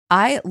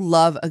I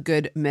love a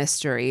good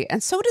mystery,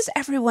 and so does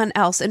everyone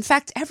else. In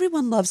fact,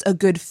 everyone loves a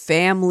good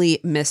family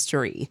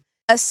mystery,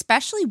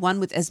 especially one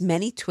with as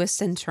many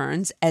twists and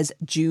turns as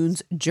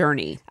June's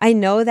Journey. I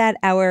know that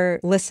our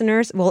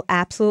listeners will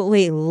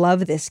absolutely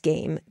love this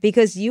game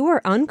because you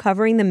are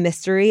uncovering the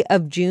mystery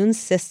of June's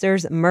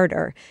sister's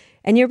murder.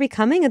 And you're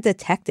becoming a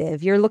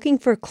detective. You're looking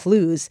for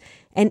clues,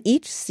 and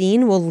each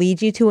scene will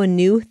lead you to a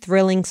new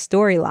thrilling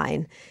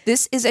storyline.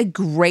 This is a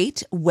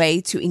great way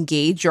to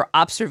engage your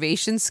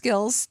observation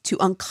skills to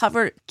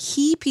uncover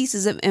key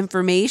pieces of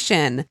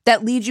information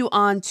that lead you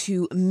on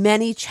to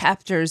many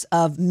chapters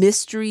of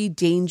mystery,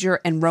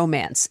 danger, and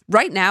romance.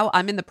 Right now,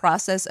 I'm in the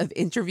process of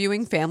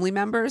interviewing family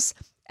members.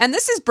 And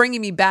this is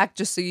bringing me back,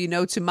 just so you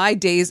know, to my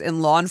days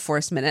in law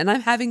enforcement. And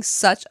I'm having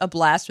such a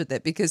blast with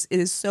it because it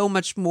is so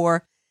much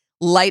more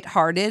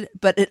lighthearted,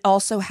 but it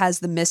also has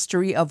the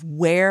mystery of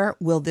where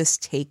will this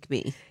take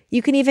me?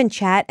 You can even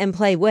chat and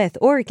play with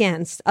or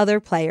against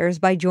other players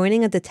by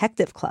joining a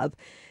detective club.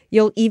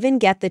 You'll even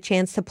get the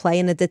chance to play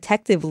in a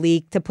detective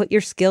league to put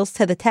your skills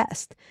to the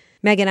test.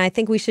 Megan, I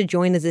think we should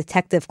join a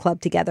detective club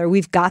together.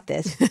 We've got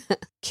this.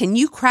 Can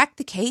you crack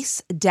the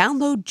case?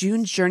 Download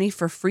June's Journey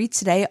for free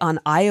today on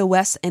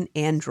iOS and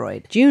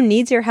Android. June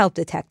needs your help,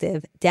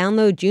 detective.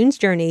 Download June's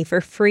Journey for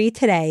free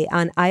today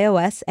on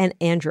iOS and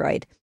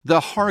Android. The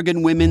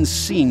Hargan women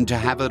seemed to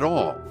have it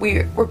all.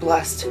 We were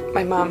blessed.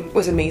 My mom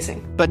was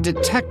amazing. But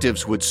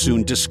detectives would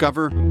soon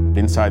discover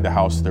inside the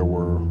house there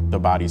were the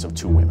bodies of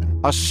two women.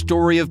 A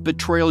story of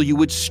betrayal you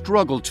would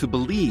struggle to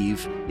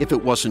believe if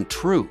it wasn't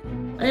true.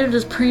 I am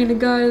just praying to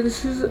God,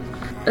 this is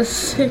a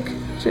sick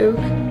joke.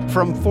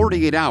 From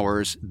 48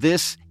 Hours,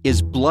 this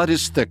is Blood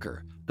is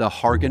Thicker, the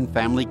Hargan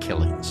Family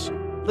Killings.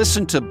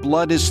 Listen to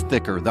Blood is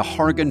Thicker, the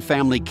Hargan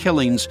Family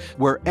Killings,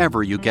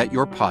 wherever you get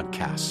your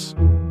podcasts.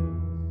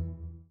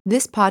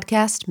 This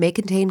podcast may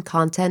contain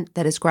content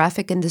that is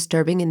graphic and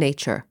disturbing in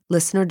nature.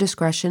 Listener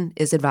discretion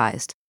is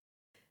advised.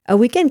 A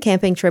weekend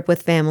camping trip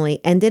with family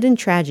ended in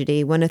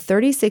tragedy when a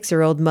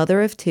 36-year-old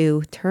mother of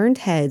two turned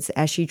heads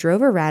as she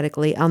drove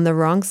erratically on the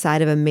wrong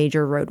side of a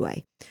major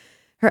roadway.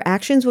 Her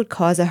actions would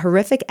cause a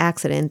horrific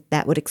accident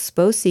that would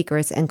expose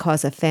secrets and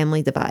cause a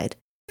family divide.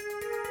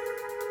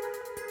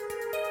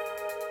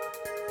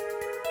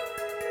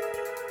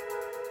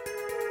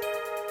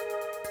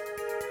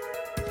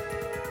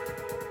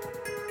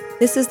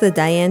 This is the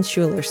Diane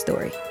Schuler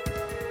story.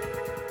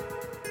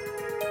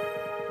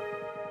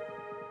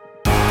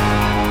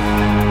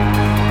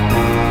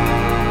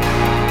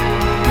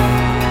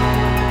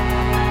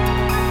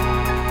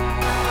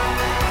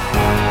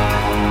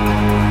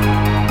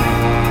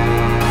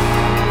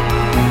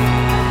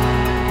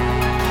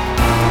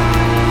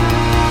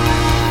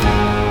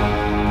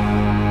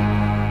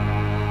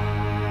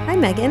 Hi,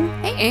 Megan.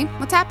 Hey,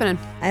 what's happening?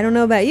 I don't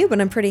know about you, but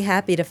I'm pretty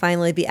happy to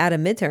finally be out of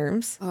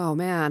midterms. Oh,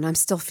 man, I'm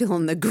still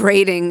feeling the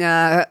grating,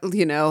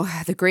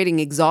 the grating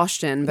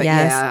exhaustion. But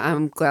Yes. yeah,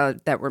 I'm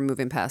glad that we're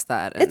moving past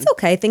that. It's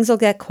okay. Things will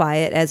get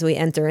quiet as we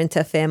enter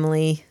into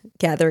family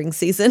gathering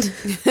season.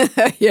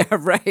 Yeah,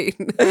 right.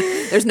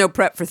 There's no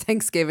prep for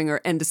Thanksgiving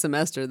or end of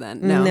semester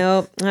then. No.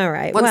 Nope. All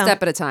right. One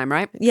step at a time,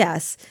 right?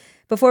 Yes.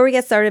 Before we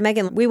get started,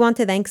 Megan, we want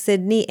to thank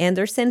Sydney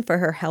Anderson for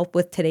her help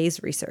with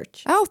today's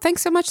research. Oh,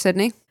 thanks so much,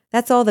 Sydney.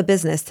 That's all the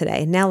business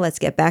today. Now let's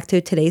get back to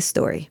today's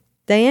story.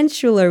 Diane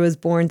Schuler was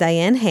born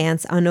Diane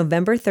Hance on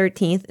November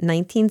 13th,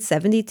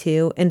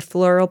 1972 in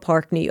Floral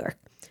Park, New York.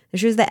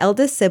 She was the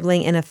eldest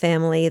sibling in a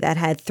family that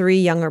had three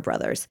younger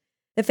brothers.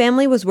 The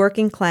family was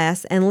working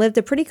class and lived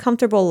a pretty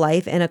comfortable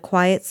life in a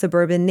quiet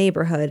suburban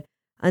neighborhood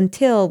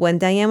until when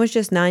Diane was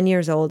just 9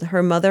 years old,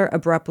 her mother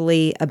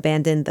abruptly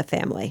abandoned the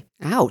family.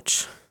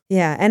 Ouch.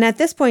 Yeah, and at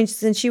this point,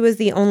 since she was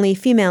the only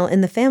female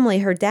in the family,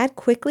 her dad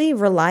quickly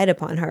relied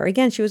upon her.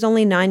 Again, she was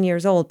only 9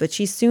 years old, but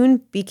she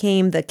soon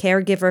became the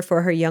caregiver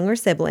for her younger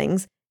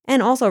siblings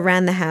and also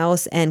ran the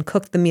house and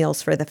cooked the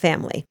meals for the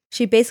family.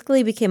 She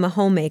basically became a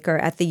homemaker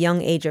at the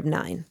young age of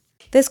 9.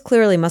 This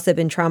clearly must have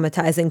been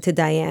traumatizing to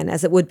Diane,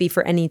 as it would be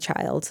for any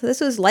child. This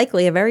was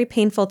likely a very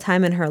painful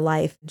time in her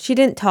life. She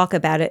didn't talk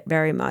about it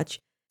very much.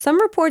 Some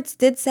reports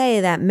did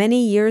say that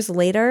many years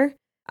later,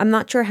 I'm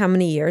not sure how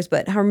many years,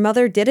 but her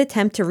mother did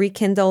attempt to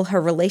rekindle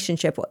her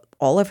relationship with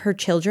all of her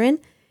children.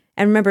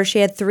 And remember, she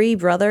had 3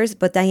 brothers,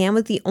 but Diane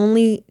was the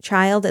only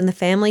child in the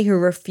family who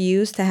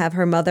refused to have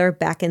her mother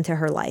back into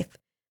her life.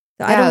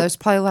 So there's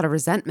probably a lot of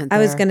resentment there.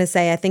 I was going to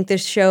say, I think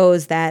this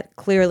shows that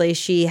clearly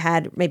she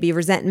had maybe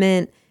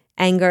resentment,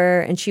 anger,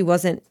 and she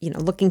wasn't,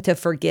 looking to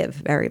forgive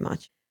very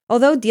much.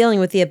 Although dealing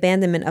with the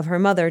abandonment of her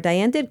mother,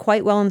 Diane did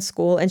quite well in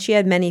school and she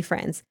had many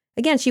friends.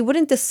 Again, she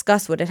wouldn't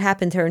discuss what had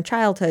happened to her in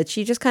childhood.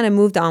 She just kind of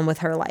moved on with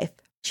her life.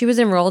 She was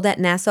enrolled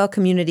at Nassau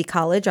Community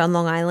College on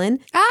Long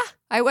Island.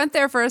 I went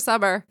there for a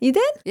summer. You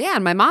did? Yeah,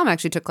 and my mom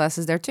actually took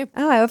classes there too.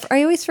 Oh,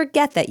 I always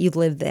forget that you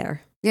lived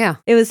there. Yeah.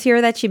 It was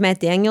here that she met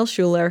Daniel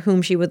Schuler,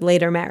 whom she would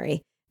later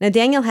marry. Now,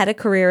 Daniel had a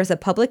career as a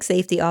public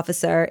safety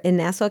officer in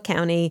Nassau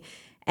County,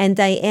 and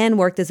Diane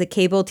worked as a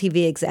cable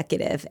TV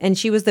executive, and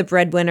she was the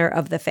breadwinner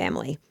of the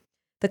family.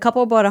 The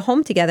couple bought a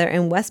home together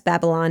in West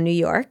Babylon, New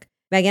York.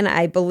 Megan,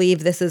 I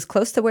believe this is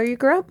close to where you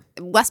grew up?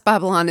 West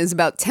Babylon is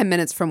about 10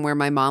 minutes from where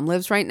my mom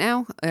lives right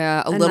now.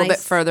 A little bit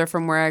further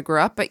from where I grew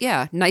up. But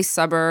yeah, nice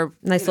suburb.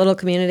 Nice little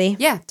community.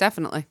 Yeah,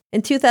 definitely.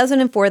 In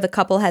 2004, the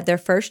couple had their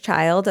first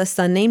child, a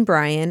son named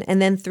Brian.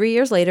 And then 3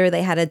 years later,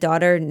 they had a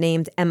daughter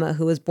named Emma,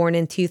 who was born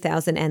in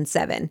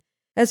 2007.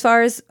 As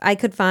far as I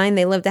could find,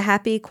 they lived a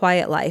happy,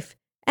 quiet life.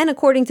 And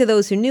according to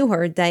those who knew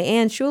her,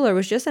 Diane Schuler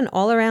was just an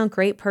all-around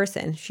great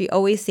person. She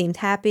always seemed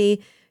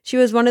happy. She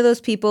was one of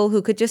those people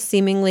who could just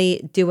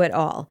seemingly do it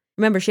all.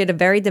 Remember, she had a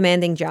very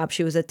demanding job.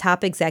 She was a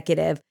top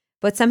executive,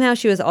 but somehow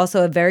she was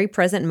also a very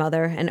present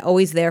mother and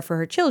always there for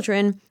her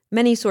children.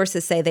 Many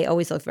sources say they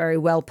always looked very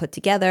well put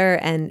together,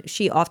 and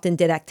she often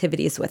did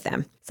activities with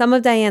them. Some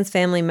of Diane's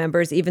family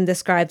members even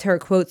described her,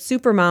 quote,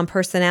 supermom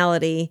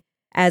personality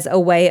as a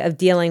way of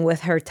dealing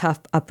with her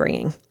tough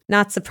upbringing.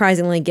 Not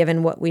surprisingly,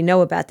 given what we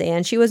know about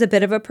Diane, she was a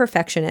bit of a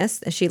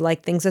perfectionist. She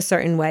liked things a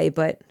certain way,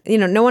 but,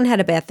 no one had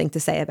a bad thing to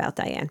say about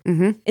Diane.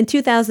 Mm-hmm. In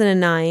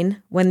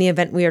 2009, when the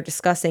event we are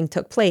discussing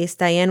took place,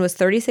 Diane was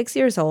 36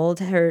 years old,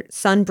 her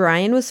son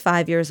Brian was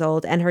 5 years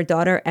old, and her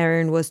daughter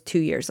Erin was 2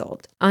 years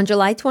old. On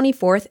July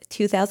 24th,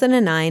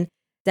 2009,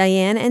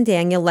 Diane and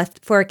Daniel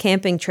left for a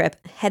camping trip,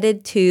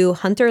 headed to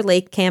Hunter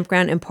Lake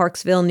Campground in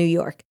Parksville, New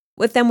York.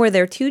 With them were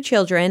their 2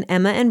 children,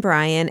 Emma and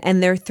Brian,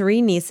 and their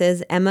 3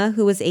 nieces, Emma,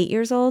 who was 8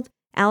 years old,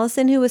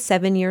 Allison, who was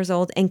 7 years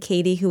old, and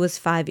Katie, who was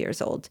 5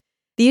 years old.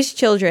 These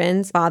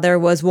children's father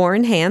was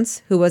Warren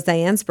Hance, who was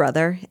Diane's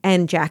brother,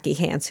 and Jackie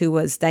Hance, who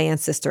was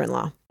Diane's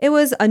sister-in-law. It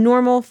was a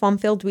normal,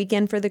 fun-filled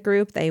weekend for the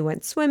group. They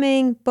went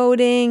swimming,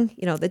 boating,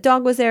 the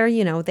dog was there,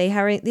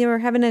 they were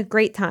having a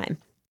great time.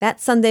 That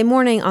Sunday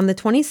morning on the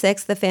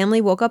 26th, the family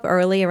woke up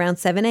early around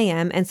 7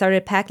 a.m. and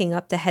started packing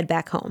up to head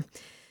back home.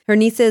 Her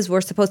nieces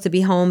were supposed to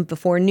be home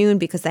before noon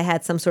because they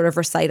had some sort of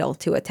recital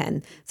to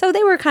attend. So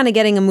they were kind of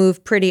getting a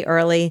move pretty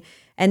early.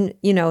 And,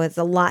 it's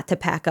a lot to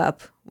pack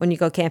up when you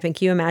go camping.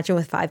 Can you imagine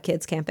with 5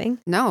 kids camping?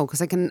 No,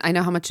 because I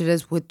know how much it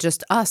is with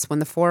just us when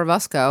the 4 of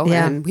us go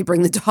and we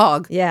bring the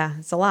dog. Yeah,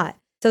 it's a lot.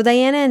 So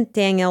Diana and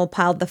Daniel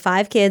piled the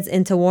 5 kids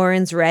into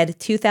Warren's red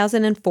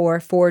 2004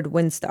 Ford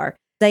Windstar.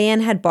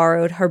 Diane had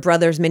borrowed her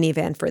brother's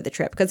minivan for the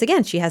trip because,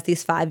 again, she has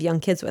these 5 young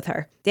kids with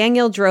her.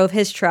 Daniel drove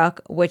his truck,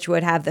 which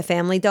would have the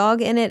family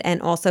dog in it and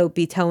also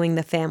be towing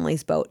the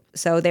family's boat.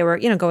 So they were,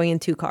 going in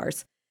 2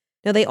 cars.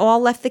 Now, they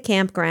all left the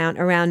campground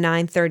around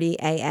 9:30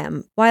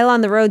 a.m. While on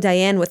the road,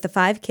 Diane, with the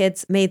 5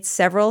 kids, made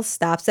several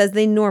stops as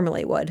they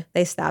normally would.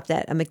 They stopped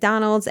at a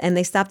McDonald's and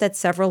they stopped at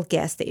several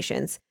gas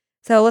stations.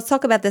 So let's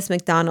talk about this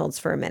McDonald's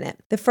for a minute.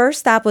 The first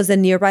stop was a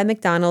nearby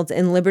McDonald's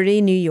in Liberty,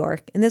 New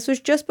York, and this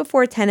was just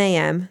before 10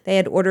 a.m. They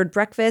had ordered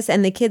breakfast,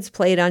 and the kids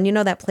played on,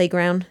 that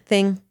playground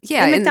thing?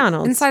 Yeah,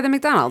 McDonald's. Inside the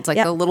McDonald's, like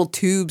the little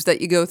tubes that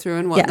you go through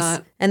and whatnot.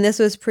 Yes, and this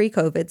was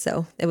pre-COVID,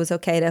 so it was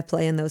okay to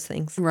play in those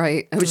things.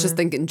 Right. I was just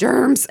thinking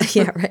germs.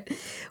 Yeah, right.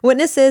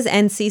 Witnesses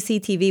and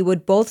CCTV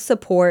would both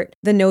support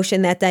the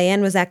notion that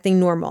Diane was acting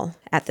normal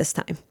at this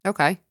time.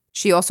 Okay.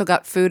 She also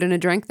got food and a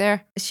drink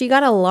there? She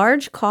got a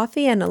large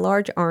coffee and a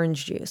large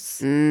orange juice.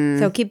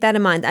 So keep that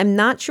in mind. I'm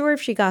not sure if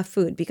she got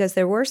food because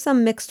there were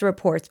some mixed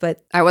reports,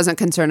 but... I wasn't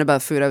concerned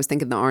about food. I was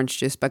thinking the orange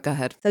juice, but go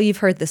ahead. So you've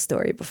heard this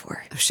story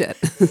before. Oh, shit.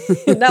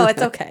 No,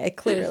 it's okay.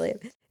 Clearly.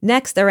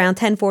 Next, around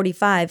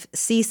 10:45,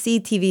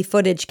 CCTV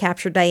footage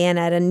captured Diane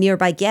at a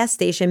nearby gas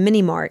station,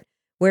 Mini Mart,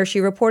 where she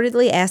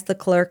reportedly asked the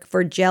clerk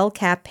for gel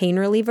cap pain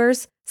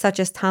relievers, such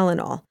as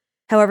Tylenol.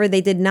 However,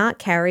 they did not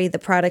carry the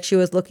product she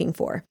was looking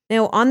for.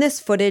 Now, on this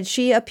footage,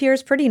 she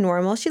appears pretty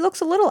normal. She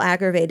looks a little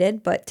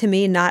aggravated, but to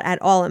me, not at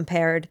all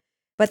impaired.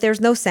 But there's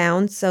no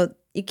sound, so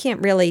you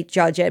can't really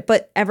judge it.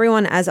 But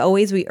everyone, as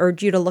always, we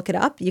urge you to look it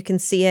up. You can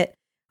see it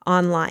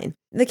online.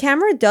 The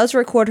camera does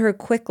record her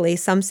quickly,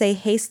 some say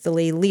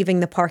hastily, leaving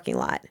the parking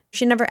lot.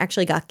 She never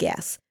actually got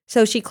gas.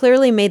 So she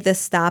clearly made this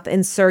stop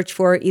in search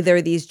for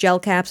either these gel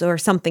caps or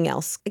something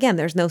else. Again,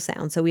 there's no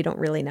sound, so we don't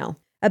really know.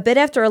 A bit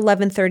after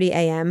 11:30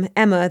 a.m.,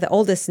 Emma, the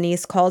oldest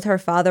niece, called her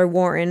father,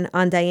 Warren,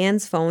 on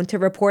Diane's phone to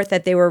report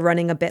that they were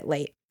running a bit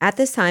late. At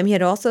this time, he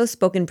had also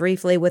spoken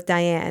briefly with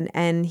Diane,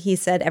 and he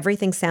said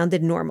everything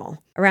sounded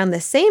normal. Around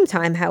the same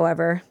time,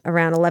 however,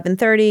 around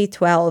 11:30,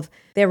 12,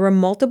 there were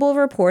multiple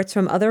reports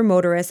from other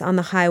motorists on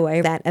the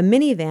highway that a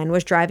minivan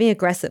was driving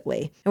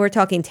aggressively. And we're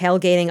talking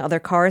tailgating other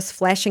cars,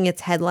 flashing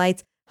its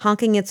headlights,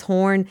 honking its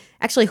horn,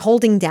 actually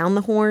holding down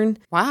the horn.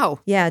 Wow.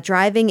 Yeah,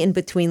 driving in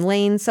between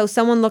lanes. So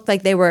someone looked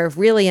like they were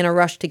really in a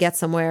rush to get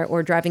somewhere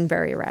or driving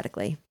very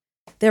erratically.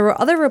 There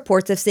were other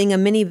reports of seeing a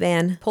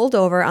minivan pulled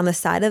over on the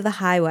side of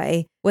the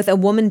highway with a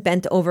woman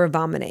bent over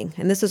vomiting.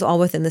 And this was all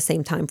within the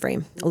same time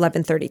frame,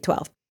 11:30,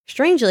 12.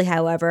 Strangely,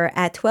 however,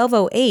 at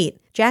 12:08,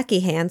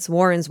 Jackie Hance,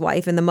 Warren's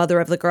wife and the mother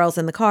of the girls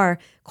in the car,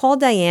 called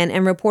Diane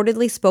and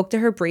reportedly spoke to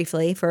her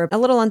briefly for a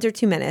little under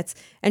 2 minutes,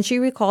 and she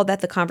recalled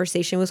that the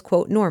conversation was,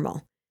 quote,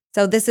 normal.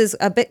 So this is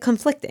a bit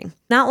conflicting.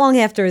 Not long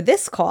after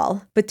this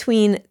call,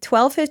 between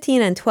 12:15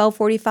 and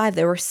 12:45,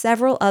 there were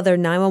several other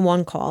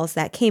 911 calls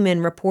that came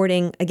in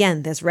reporting,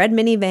 again, this red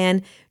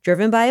minivan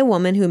driven by a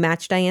woman who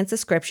matched Diane's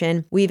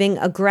description, weaving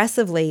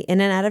aggressively in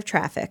and out of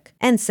traffic.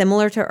 And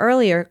similar to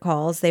earlier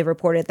calls, they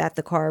reported that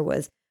the car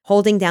was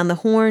holding down the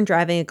horn,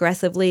 driving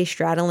aggressively,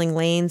 straddling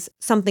lanes.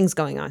 Something's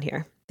going on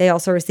here. They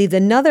also received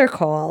another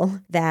call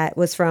that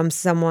was from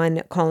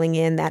someone calling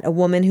in that a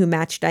woman who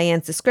matched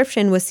Diane's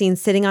description was seen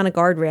sitting on a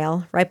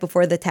guardrail right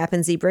before the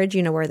Tappan Zee Bridge.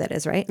 You know where that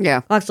is, right?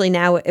 Yeah. Well, actually,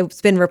 now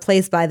it's been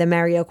replaced by the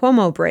Mario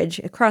Cuomo Bridge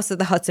across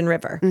the Hudson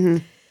River. Mm-hmm.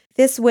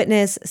 This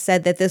witness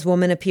said that this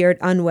woman appeared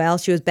unwell.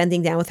 She was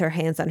bending down with her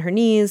hands on her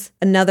knees.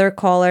 Another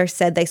caller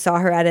said they saw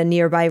her at a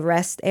nearby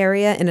rest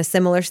area in a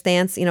similar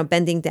stance,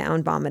 bending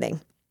down,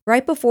 vomiting.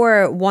 Right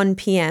before 1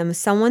 p.m.,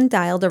 someone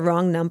dialed a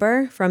wrong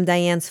number from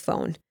Diane's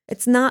phone.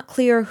 It's not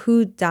clear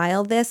who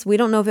dialed this. We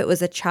don't know if it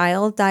was a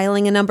child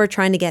dialing a number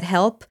trying to get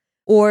help,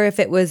 or if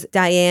it was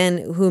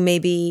Diane who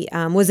maybe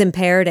was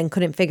impaired and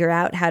couldn't figure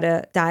out how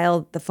to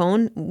dial the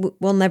phone.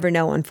 We'll never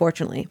know,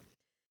 unfortunately.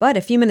 But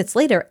a few minutes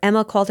later,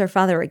 Emma called her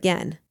father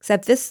again,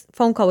 except this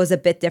phone call was a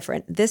bit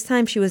different. This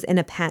time she was in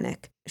a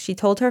panic. She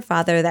told her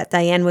father that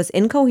Diane was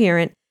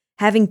incoherent,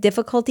 having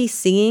difficulty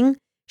seeing,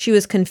 she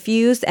was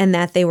confused, and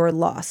that they were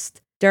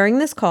lost. During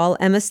this call,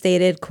 Emma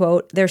stated,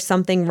 quote, "There's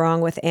something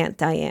wrong with Aunt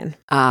Diane."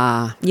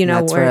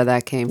 That's where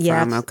that came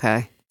Yes. from.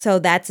 Okay. So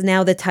that's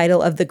now the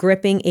title of the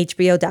gripping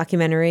HBO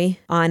documentary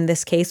on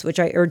this case, which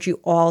I urge you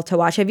all to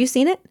watch. Have you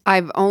seen it?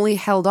 I've only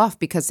held off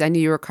because I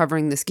knew you were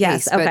covering this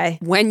case. Yes, okay.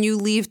 But when you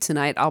leave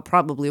tonight, I'll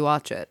probably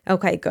watch it.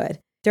 Okay, good.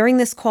 During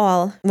this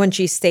call, when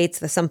she states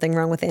there's something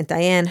wrong with Aunt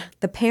Diane,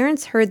 the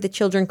parents heard the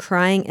children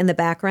crying in the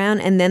background,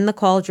 and then the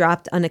call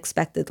dropped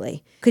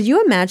unexpectedly. Could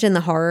you imagine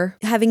the horror?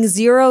 Having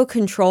zero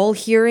control,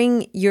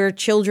 hearing your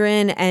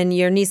children and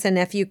your niece and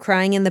nephew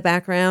crying in the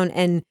background,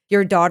 and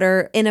your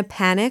daughter in a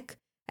panic,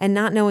 and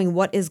not knowing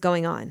what is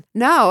going on.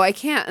 No, I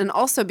can't. And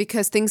also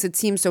because things had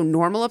seemed so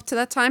normal up to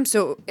that time,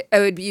 so I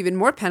would be even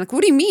more panicked.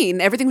 What do you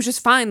mean? Everything was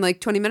just fine like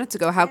 20 minutes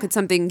ago. How could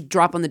something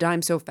drop on the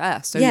dime so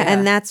fast? So, yeah,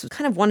 and that's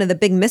kind of one of the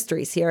big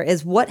mysteries here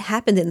is what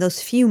happened in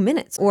those few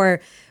minutes?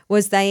 Or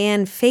was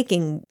Diane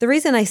faking? The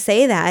reason I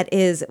say that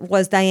is,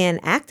 was Diane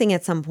acting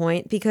at some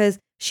point? Because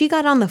she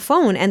got on the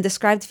phone and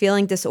described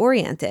feeling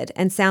disoriented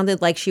and sounded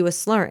like she was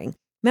slurring.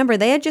 Remember,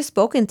 they had just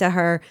spoken to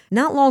her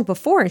not long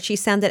before, and she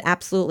sounded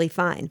absolutely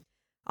fine.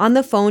 On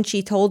the phone,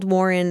 she told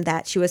Warren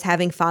that she was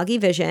having foggy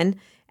vision,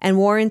 and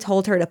Warren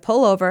told her to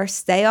pull over,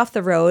 stay off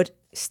the road,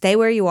 stay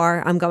where you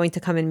are, I'm going to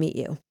come and meet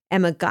you.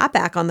 Emma got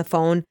back on the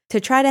phone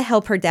to try to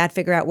help her dad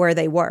figure out where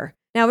they were.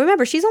 Now,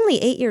 remember, she's only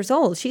 8 years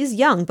old. She's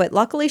young, but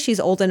luckily she's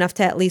old enough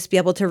to at least be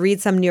able to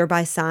read some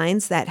nearby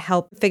signs that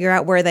help figure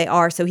out where they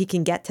are so he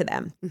can get to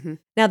them. Mm-hmm.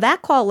 Now,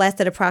 that call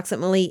lasted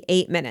approximately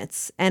 8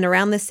 minutes, and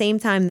around the same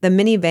time, the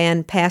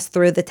minivan passed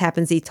through the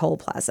Tappan Zee toll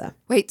plaza.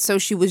 Wait, so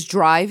she was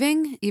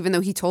driving even though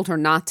he told her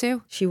not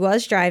to? She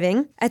was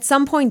driving. At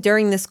some point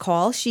during this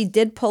call, she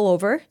did pull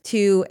over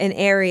to an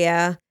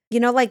area,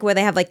 like where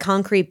they have like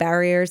concrete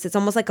barriers. It's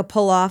almost like a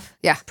pull-off.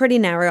 Yeah. Pretty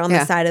narrow on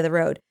the side of the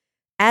road.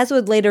 As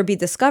would later be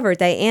discovered,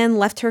 Diane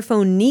left her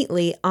phone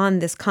neatly on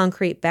this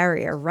concrete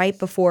barrier right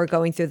before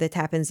going through the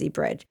Tappan Zee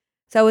Bridge.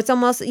 So it's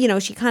almost,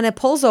 she kind of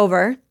pulls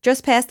over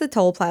just past the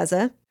toll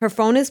plaza. Her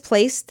phone is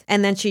placed,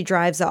 and then she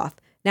drives off.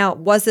 Now,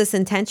 was this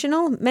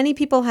intentional? Many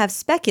people have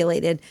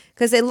speculated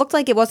because it looked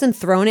like it wasn't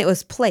thrown, it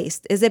was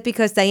placed. Is it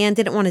because Diane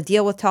didn't want to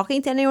deal with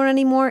talking to anyone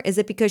anymore? Is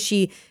it because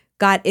she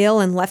got ill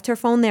and left her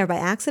phone there by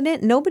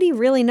accident? Nobody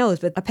really knows,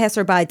 but a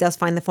passerby does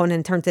find the phone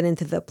and turns it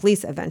into the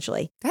police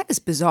eventually. That is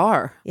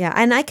bizarre. Yeah,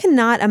 and I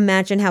cannot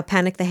imagine how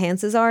panicked the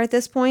Hanses are at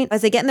this point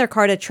as they get in their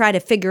car to try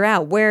to figure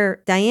out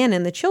where Diane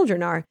and the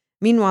children are.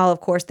 Meanwhile, of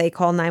course, they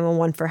call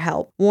 911 for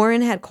help.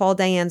 Warren had called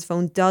Diane's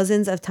phone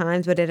dozens of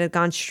times, but it had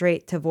gone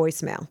straight to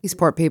voicemail. These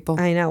poor people.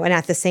 I know. And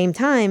at the same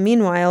time,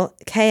 meanwhile,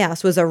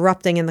 chaos was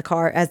erupting in the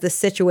car as the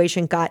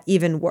situation got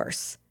even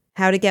worse.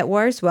 How to get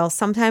worse? Well,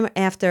 sometime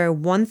after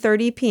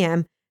 1:30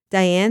 p.m.,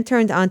 Diane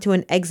turned onto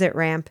an exit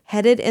ramp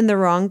headed in the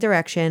wrong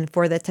direction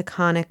for the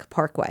Taconic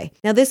Parkway.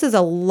 Now, this is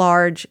a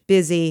large,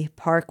 busy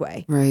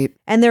parkway. Right.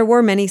 And there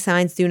were many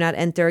signs, do not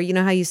enter. You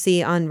know how you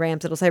see on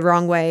ramps, it'll say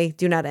wrong way,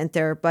 do not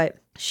enter. But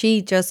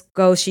she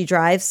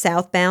drives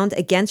southbound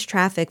against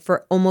traffic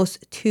for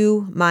almost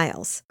 2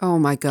 miles. Oh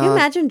my God. Can you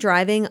imagine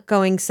driving,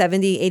 going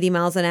 70, 80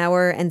 miles an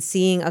hour and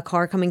seeing a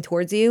car coming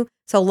towards you?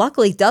 So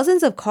luckily,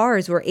 dozens of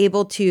cars were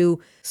able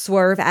to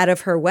swerve out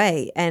of her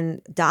way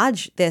and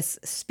dodge this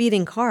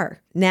speeding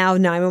car. Now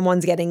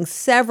 911's getting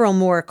several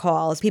more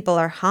calls. People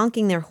are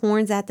honking their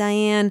horns at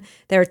Diane.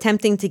 They're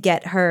attempting to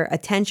get her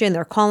attention.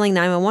 They're calling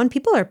 911.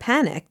 People are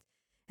panicked.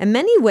 And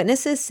many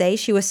witnesses say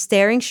she was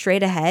staring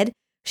straight ahead.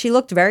 She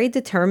looked very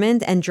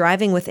determined and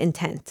driving with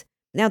intent.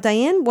 Now,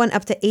 Diane went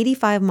up to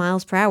 85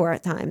 miles per hour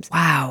at times.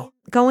 Wow.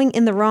 Going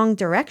in the wrong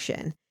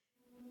direction.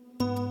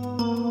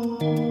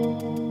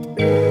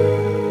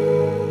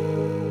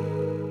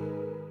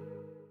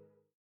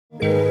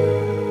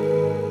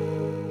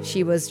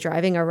 she was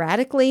driving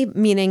erratically,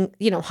 meaning,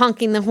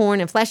 honking the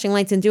horn and flashing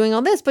lights and doing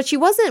all this. But she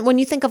wasn't, when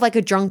you think of like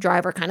a drunk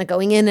driver kind of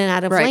going in and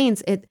out of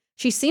lanes,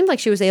 she seemed like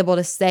she was able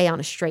to stay on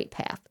a straight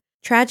path.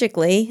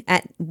 Tragically,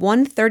 at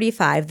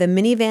 1:35, the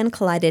minivan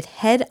collided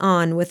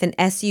head-on with an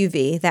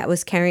SUV that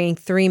was carrying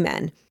 3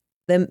 men.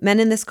 The men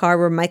in this car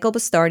were Michael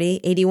Bastardi,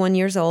 81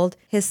 years old,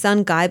 his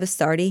son Guy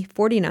Bastardi,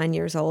 49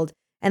 years old,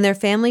 and their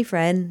family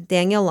friend,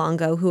 Daniel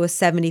Longo, who was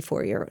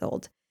 74 years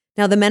old.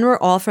 Now, the men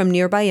were all from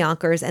nearby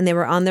Yonkers, and they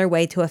were on their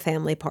way to a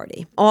family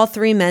party. All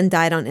 3 men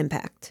died on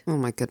impact. Oh,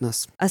 my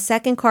goodness. A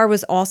second car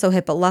was also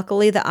hit, but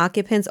luckily the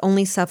occupants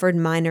only suffered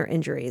minor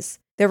injuries.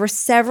 There were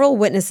several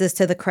witnesses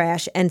to the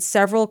crash and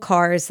several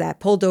cars that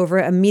pulled over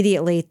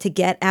immediately to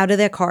get out of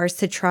their cars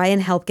to try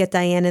and help get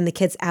Diane and the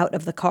kids out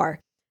of the car.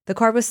 The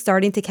car was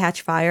starting to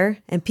catch fire,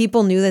 and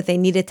people knew that they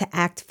needed to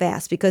act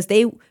fast because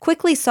they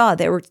quickly saw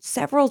there were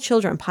several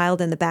children piled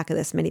in the back of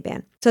this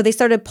minivan. So they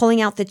started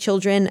pulling out the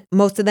children,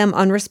 most of them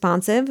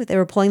unresponsive. They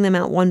were pulling them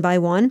out one by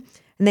one,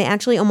 and they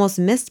actually almost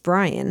missed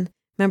Brian.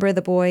 Remember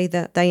the boy,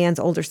 Diane's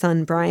older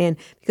son, Brian,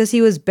 because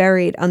he was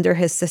buried under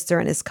his sister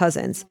and his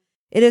cousins.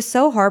 It is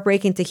so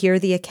heartbreaking to hear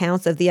the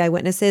accounts of the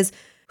eyewitnesses,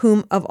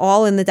 whom of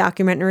all in the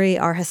documentary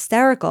are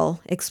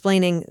hysterical,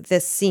 explaining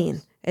this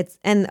scene.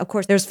 And of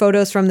course, there's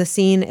photos from the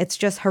scene. It's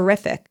just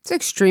horrific. It's an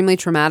extremely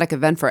traumatic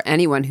event for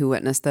anyone who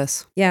witnessed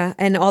this. Yeah,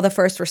 and all the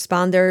first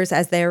responders,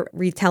 as they're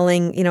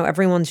retelling,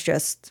 everyone's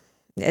just,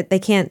 they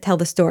can't tell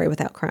the story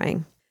without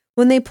crying.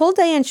 When they pulled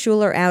Diane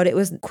Schuler out, it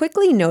was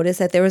quickly noticed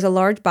that there was a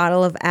large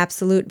bottle of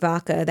Absolute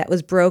vodka that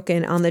was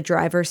broken on the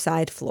driver's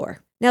side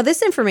floor. Now,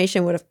 this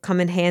information would have come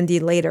in handy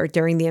later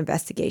during the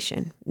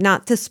investigation.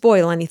 Not to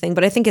spoil anything,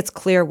 but I think it's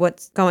clear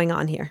what's going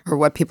on here. Or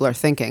what people are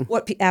thinking.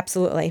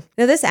 Absolutely.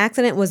 Now, this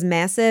accident was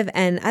massive,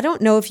 and I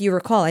don't know if you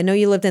recall. I know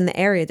you lived in the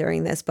area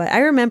during this, but I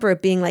remember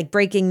it being like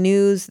breaking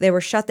news. There were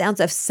shutdowns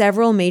of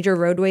several major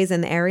roadways in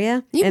the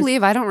area. Can you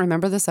believe I don't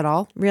remember this at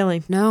all?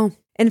 Really? No.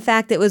 In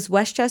fact, it was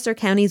Westchester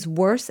County's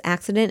worst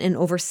accident in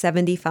over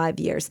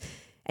 75 years.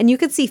 And you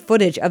could see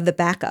footage of the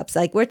backups.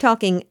 Like, we're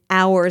talking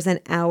hours and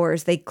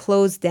hours. They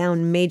closed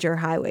down major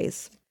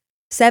highways.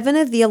 7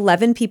 of the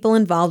 11 people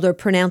involved were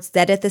pronounced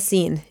dead at the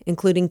scene,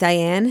 including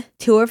Diane,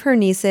 2 of her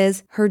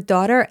nieces, her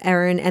daughter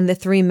Erin, and the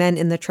 3 men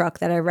in the truck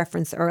that I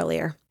referenced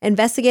earlier.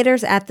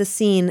 Investigators at the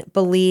scene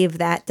believe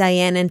that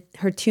Diane and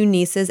her 2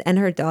 nieces and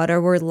her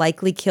daughter were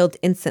likely killed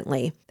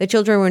instantly. The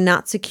children were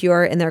not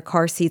secure in their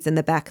car seats in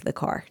the back of the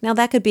car. Now,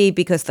 that could be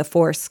because the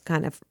force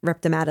kind of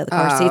ripped them out of the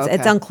car seats. Okay.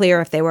 It's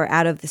unclear if they were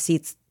out of the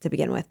seats to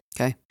begin with.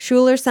 Okay.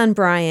 Schuler's son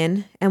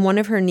Brian and one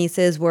of her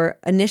nieces were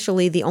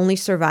initially the only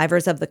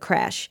survivors of the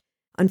crash.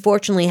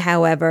 Unfortunately,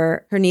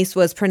 however, her niece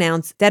was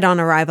pronounced dead on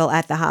arrival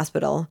at the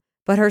hospital.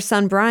 But her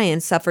son Brian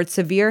suffered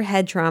severe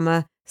head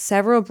trauma,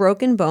 several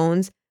broken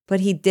bones, but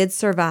he did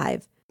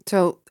survive.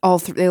 So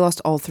they lost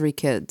all 3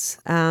 kids.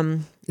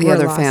 The were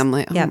other lost.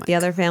 family. Oh Yeah, the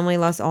other family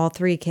lost all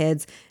 3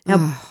 kids.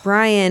 Now,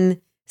 Brian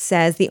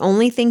says the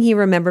only thing he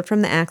remembered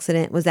from the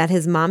accident was that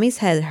his mommy's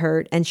head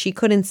hurt and she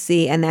couldn't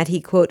see, and that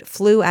he, quote,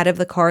 flew out of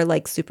the car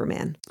like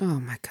Superman. Oh,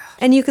 my God.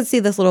 And you could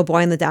see this little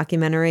boy in the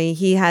documentary.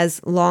 He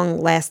has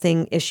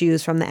long-lasting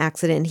issues from the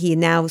accident. He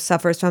now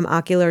suffers from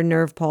ocular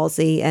nerve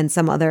palsy and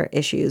some other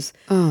issues.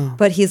 Oh.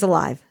 But he's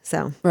alive,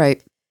 so.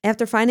 Right.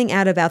 After finding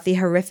out about the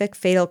horrific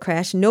fatal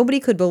crash, nobody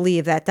could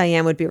believe that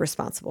Diane would be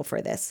responsible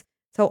for this.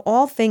 So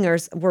all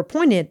fingers were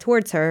pointed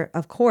towards her,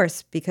 of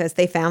course, because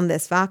they found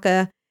this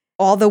vodka.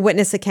 All the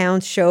witness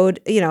accounts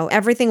showed,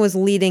 everything was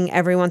leading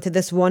everyone to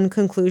this one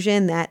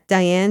conclusion, that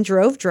Diane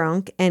drove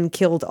drunk and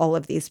killed all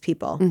of these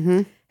people.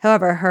 Mm-hmm.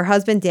 However, her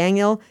husband,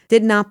 Daniel,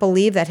 did not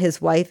believe that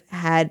his wife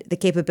had the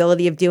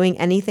capability of doing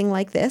anything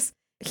like this.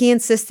 He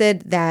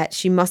insisted that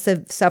she must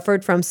have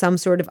suffered from some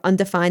sort of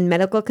undefined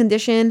medical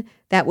condition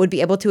that would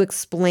be able to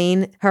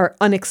explain her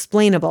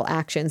unexplainable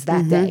actions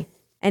that day.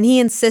 And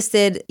he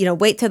insisted,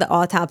 wait till the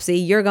autopsy.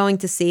 You're going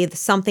to see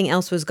something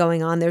else was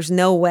going on. There's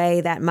no way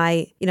that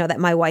my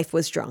wife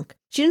was drunk.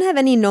 She didn't have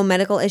any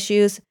medical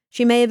issues.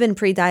 She may have been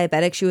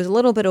pre-diabetic. She was a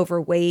little bit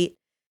overweight.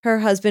 Her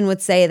husband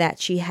would say that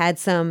she had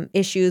some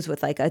issues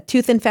with like a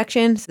tooth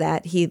infection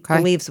that he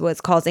believes was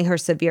causing her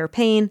severe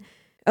pain.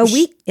 Was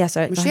she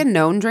a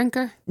known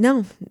drinker?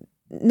 No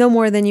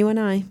more than you and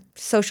I.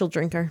 Social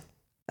drinker.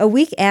 A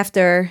week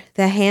after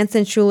the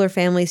Hansen Schuler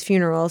family's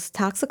funerals,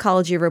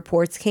 toxicology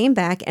reports came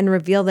back and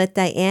revealed that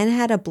Diane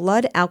had a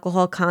blood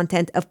alcohol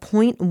content of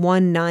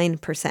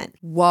 0.19%.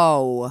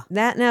 Whoa.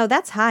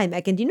 That's high,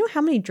 Megan. Do you know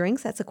how many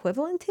drinks that's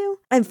equivalent to?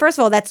 And first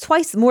of all, that's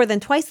more than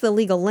twice the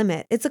legal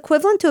limit. It's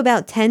equivalent to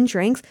about 10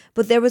 drinks,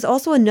 but there was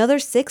also another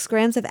 6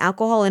 grams of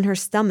alcohol in her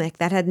stomach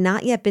that had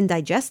not yet been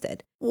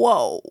digested.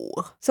 Whoa.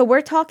 So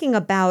we're talking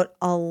about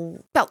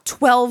about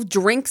 12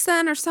 drinks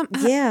then or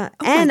something? Yeah.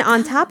 And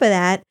on top of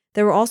that,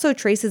 there were also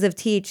traces of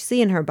THC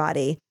in her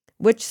body,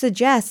 which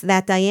suggests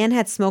that Diane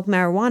had smoked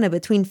marijuana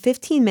between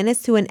 15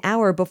 minutes to an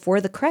hour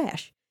before the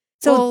crash.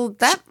 So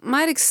that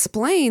might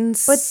explain.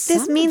 But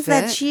this means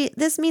that she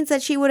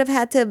would have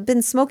had to have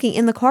been smoking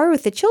in the car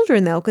with the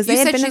children, though, because they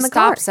had been in the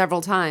car. She stopped several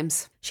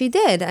times. She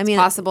did. I mean,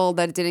 it's possible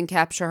that it didn't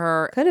capture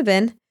her. Could have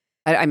been.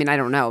 I mean, I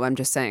don't know. I'm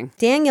just saying.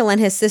 Daniel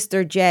and his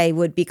sister Jay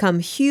would become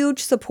huge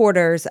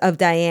supporters of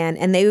Diane,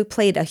 and they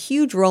played a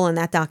huge role in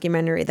that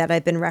documentary that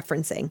I've been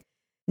referencing.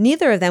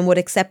 Neither of them would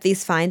accept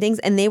these findings,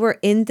 and they were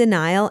in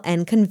denial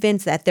and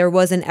convinced that there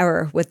was an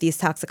error with these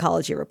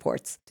toxicology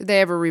reports. Did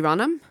they ever rerun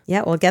them?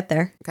 Yeah, we'll get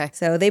there. Okay.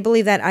 So they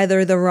believe that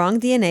either the wrong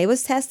DNA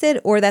was tested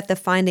or that the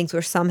findings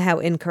were somehow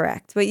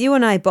incorrect. But you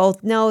and I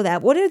both know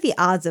that. What are the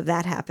odds of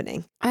that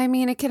happening? I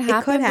mean, it could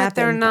happen, but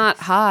they're happen, not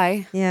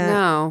high. Yeah.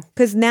 No.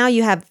 Because now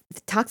you have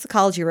the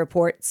toxicology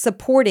report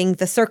supporting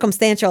the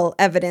circumstantial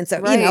evidence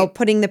of, Right.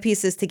 putting the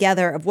pieces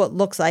together of what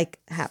looks like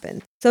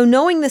happened. So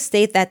knowing the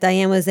state that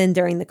Diane was in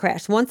during the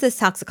crash, once this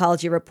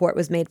toxicology report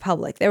was made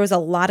public, there was a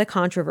lot of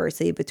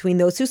controversy between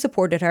those who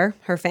supported her,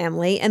 her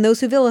family, and those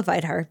who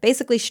vilified her,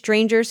 basically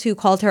strangers who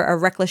called her a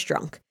reckless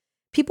drunk.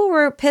 People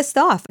were pissed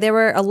off. There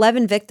were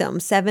 11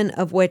 victims, 7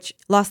 of which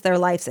lost their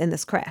lives in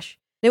this crash.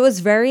 It was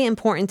very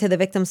important to the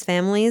victims'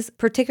 families,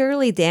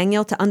 particularly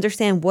Daniel, to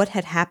understand what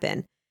had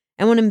happened.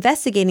 And when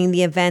investigating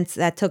the events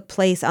that took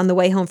place on the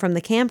way home from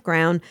the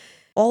campground,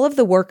 all of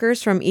the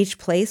workers from each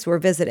place were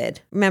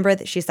visited. Remember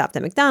that she stopped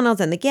at McDonald's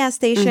and the gas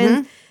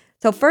station.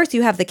 So first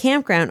you have the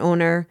campground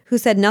owner who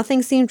said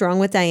nothing seemed wrong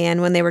with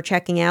Diane when they were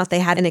checking out. They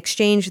had an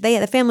exchange.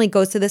 The family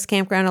goes to this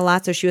campground a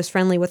lot, so she was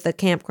friendly with the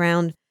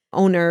campground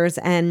owners.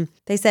 And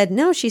they said,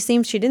 no, she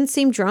didn't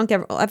seem drunk.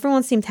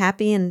 Everyone seemed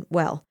happy and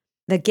well.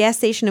 The gas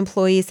station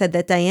employee said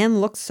that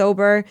Diane looked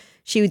sober.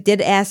 She did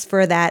ask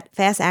for that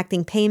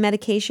fast-acting pain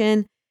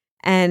medication.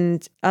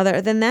 And other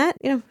than that,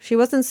 she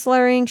wasn't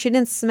slurring. She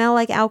didn't smell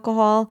like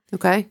alcohol.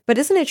 Okay. But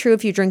isn't it true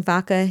if you drink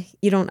vodka,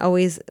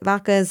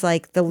 vodka is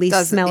like the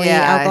least smelly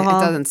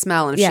alcohol? It doesn't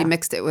smell. And if she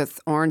mixed it with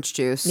orange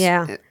juice,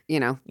 Yeah.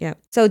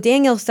 So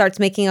Daniel starts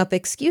making up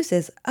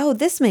excuses. Oh,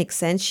 this makes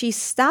sense. She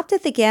stopped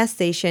at the gas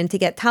station to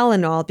get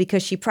Tylenol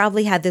because she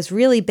probably had this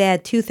really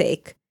bad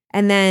toothache.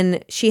 And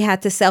then she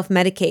had to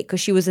self-medicate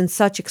because she was in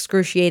such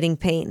excruciating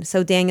pain.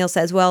 So Daniel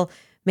says, well,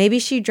 maybe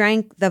she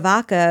drank the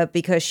vodka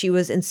because she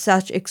was in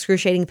such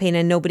excruciating pain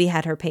and nobody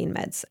had her pain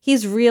meds.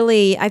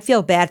 I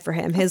feel bad for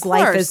him. His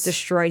life is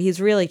destroyed.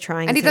 He's really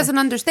trying and he doesn't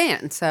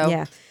understand. So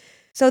yeah.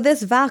 So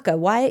this vodka,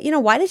 why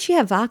did she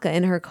have vodka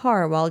in her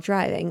car while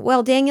driving?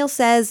 Well, Daniel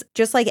says,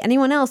 just like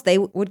anyone else, they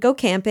would go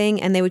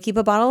camping and they would keep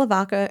a bottle of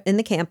vodka in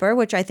the camper,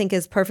 which I think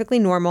is perfectly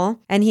normal.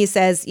 And he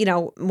says,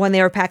 when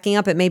they were packing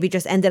up, it maybe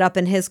just ended up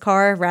in his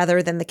car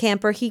rather than the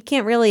camper. He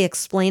can't really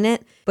explain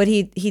it, but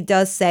he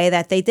does say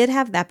that they did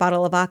have that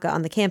bottle of vodka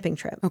on the camping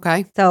trip.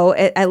 Okay. So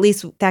at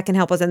least that can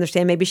help us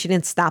understand. Maybe she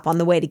didn't stop on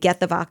the way to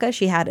get the vodka.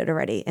 She had it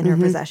already in her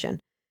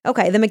possession.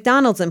 Okay, the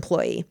McDonald's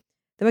employee.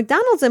 The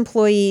McDonald's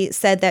employee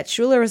said that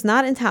Schuler was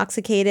not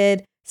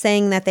intoxicated,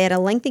 saying that they had a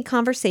lengthy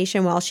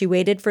conversation while she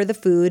waited for the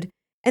food.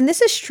 And this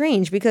is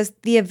strange because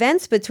the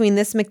events between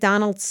this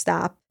McDonald's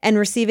stop and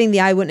receiving the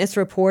eyewitness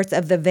reports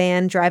of the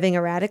van driving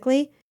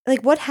erratically,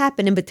 like what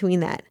happened in between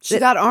that? She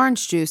got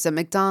orange juice at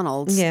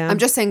McDonald's. Yeah. I'm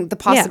just saying the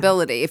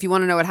possibility. If you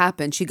want to know what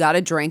happened, she got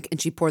a drink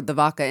and she poured the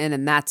vodka in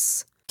and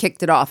that's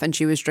kicked it off and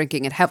she was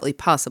drinking it heavily,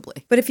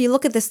 possibly. But if you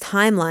look at this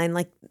timeline,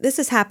 like this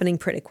is happening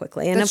pretty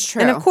quickly. And That's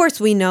true. And of course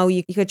we know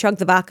you could chug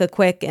the vodka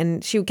quick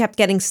and she kept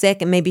getting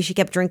sick and maybe she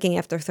kept drinking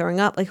after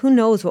throwing up. Like who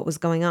knows what was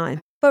going on?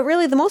 But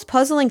really the most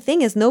puzzling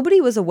thing is nobody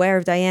was aware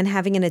of Diane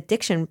having an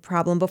addiction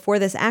problem before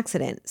this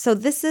accident. So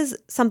this is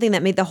something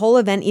that made the whole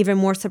event even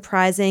more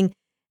surprising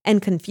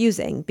and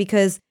confusing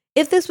because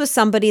if this was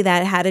somebody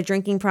that had a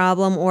drinking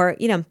problem or,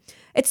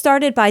 it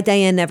started by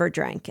Diane never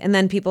drank. And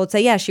then people would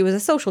say, yeah, she was a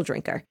social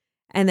drinker.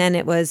 And then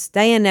it was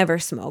Diane never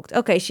smoked.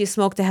 Okay, she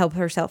smoked to help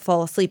herself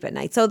fall asleep at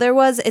night. So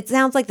it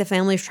sounds like the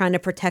family was trying to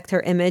protect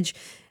her image.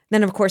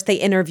 Then, of course, they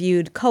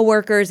interviewed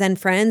coworkers and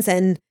friends,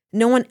 and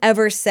no one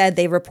ever said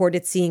they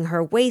reported seeing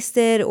her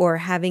wasted or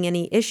having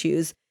any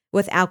issues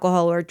with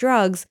alcohol or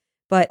drugs.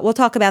 But we'll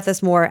talk about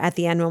this more at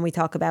the end when we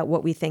talk about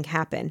what we think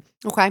happened.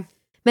 Okay.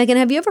 Megan,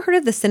 have you ever heard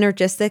of the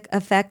synergistic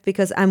effect?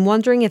 Because I'm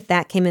wondering if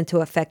that came into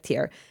effect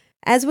here.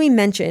 As we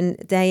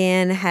mentioned,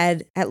 Diane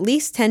had at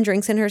least 10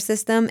 drinks in her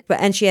system,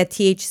 and she had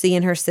THC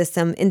in her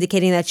system,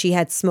 indicating that she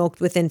had smoked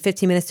within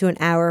 15 minutes to an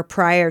hour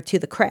prior to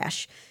the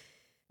crash.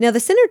 Now, the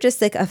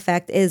synergistic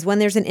effect is when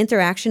there's an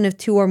interaction of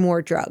 2 or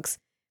more drugs.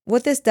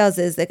 What this does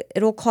is that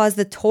it'll cause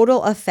the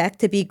total effect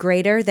to be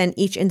greater than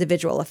each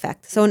individual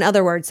effect. So in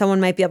other words,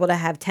 someone might be able to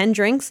have 10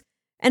 drinks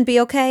and be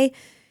okay,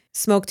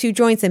 smoke 2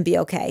 joints and be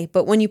okay.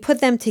 But when you put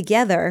them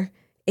together,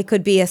 it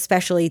could be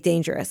especially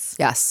dangerous.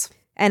 Yes.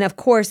 And of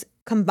course,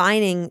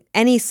 combining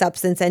any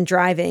substance and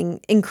driving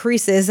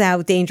increases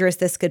how dangerous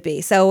this could be.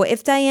 So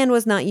if Diane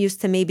was not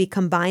used to maybe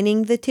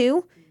combining the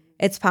two,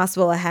 it's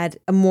possible it had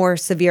a more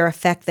severe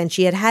effect than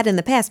she had had in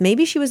the past.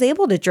 Maybe she was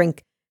able to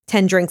drink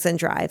 10 drinks and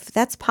drive.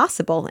 That's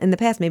possible in the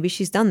past. Maybe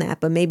she's done that,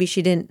 but maybe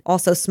she didn't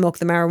also smoke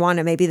the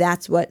marijuana. Maybe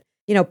that's what,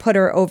 put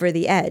her over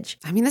the edge.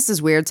 I mean, this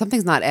is weird.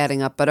 Something's not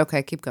adding up, but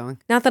okay, keep going.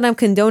 Not that I'm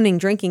condoning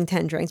drinking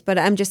 10 drinks, but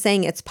I'm just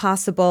saying it's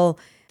possible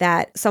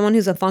that someone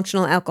who's a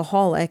functional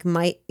alcoholic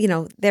might,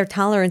 their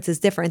tolerance is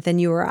different than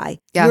you or I.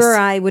 Yes. You or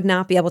I would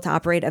not be able to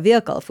operate a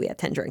vehicle if we had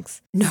 10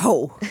 drinks.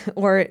 No.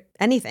 Or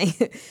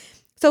anything.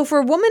 So for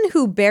a woman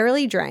who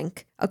barely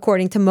drank,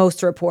 according to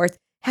most reports,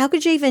 how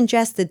could she have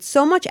ingested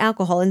so much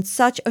alcohol in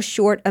such a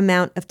short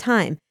amount of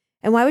time?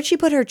 And why would she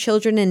put her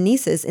children and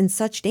nieces in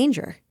such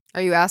danger?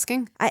 Are you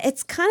asking?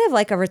 It's kind of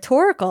like a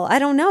rhetorical. I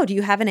don't know. Do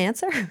you have an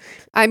answer?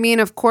 I mean,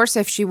 of course,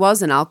 if she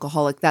was an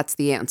alcoholic, that's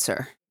the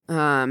answer.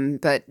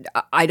 But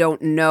I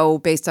don't know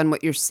based on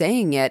what you're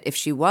saying yet if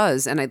she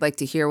was. And I'd like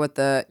to hear what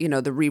the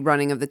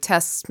rerunning of the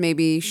tests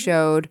maybe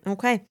showed.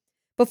 Okay.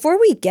 Before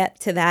we get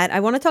to that, I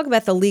want to talk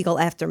about the legal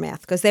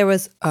aftermath because there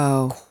was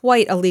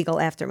quite a legal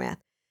aftermath.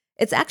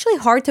 It's actually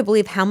hard to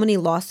believe how many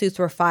lawsuits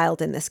were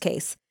filed in this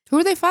case. Who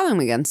are they filing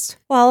against?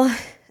 Well,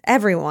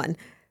 everyone.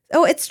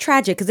 Oh, it's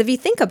tragic because if you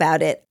think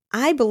about it,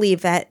 I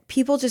believe that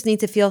people just need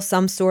to feel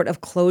some sort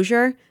of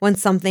closure when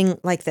something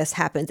like this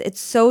happens. It's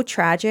so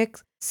tragic.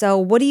 So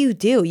what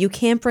do? You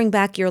can't bring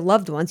back your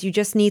loved ones. You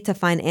just need to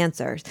find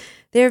answers.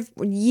 There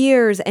are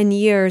years and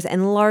years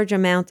and large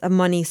amounts of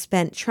money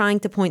spent trying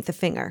to point the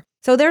finger.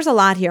 So there's a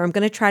lot here. I'm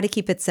going to try to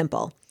keep it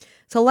simple.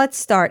 So let's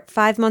start.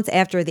 5 months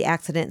after the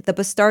accident, the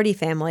Bastardi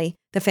family,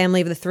 the family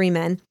of the 3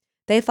 men,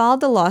 they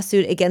filed a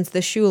lawsuit against the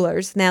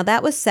Schulers. Now,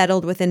 that was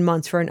settled within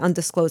months for an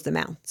undisclosed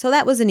amount. So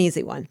that was an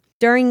easy one.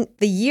 During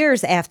the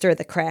years after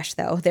the crash,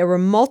 though, there were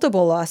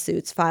multiple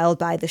lawsuits filed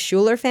by the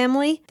Schuler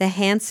family, the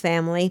Hans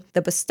family,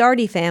 the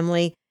Bastardi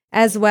family,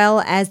 as well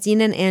as Dean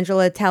and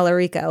Angela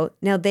Tallarico.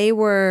 Now, they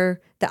were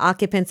the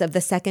occupants of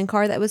the second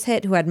car that was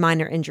hit who had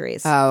minor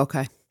injuries. Oh,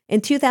 okay. In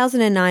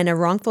 2009, a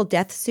wrongful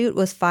death suit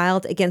was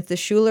filed against the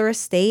Schuler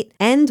estate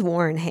and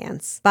Warren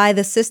Hans by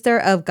the sister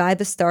of Guy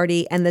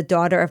Bastardi and the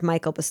daughter of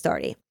Michael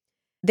Bastardi.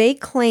 They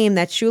claim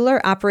that Schuler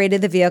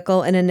operated the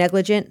vehicle in a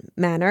negligent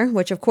manner,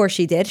 which of course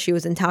she did. She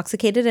was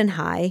intoxicated and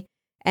high.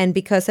 And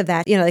because of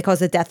that, they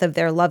caused the death of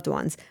their loved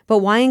ones. But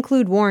why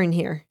include Warren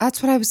here?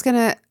 That's what I was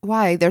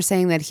why? They're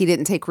saying that he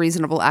didn't take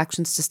reasonable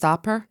actions to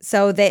stop her?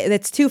 So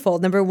it's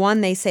twofold. Number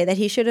one, they say that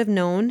he should have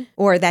known,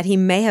 or that he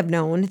may have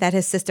known, that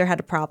his sister had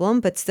a problem,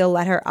 but still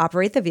let her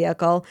operate the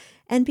vehicle.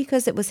 And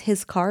because it was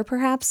his car,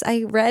 perhaps,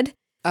 I read.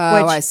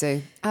 Oh, I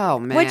see. Oh,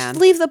 man.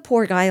 Which leave the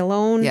poor guy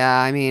alone. Yeah,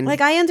 I mean.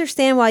 I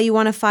understand why you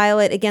want to file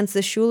it against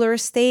the Schuler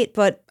estate,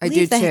 but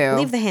leave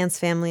the Hans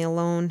family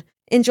alone.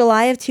 In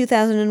July of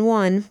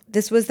 2001,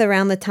 this was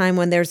around the time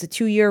when there's a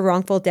 2-year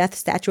wrongful death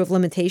statute of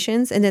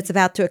limitations, and it's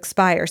about to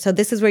expire. So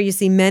this is where you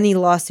see many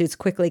lawsuits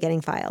quickly getting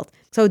filed.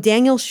 So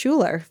Daniel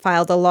Schuler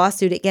filed a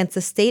lawsuit against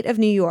the state of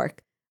New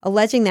York,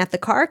 alleging that the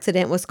car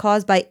accident was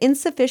caused by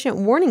insufficient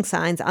warning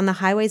signs on the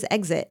highway's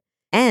exit,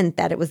 and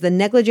that it was the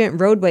negligent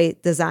roadway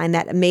design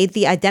that made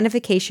the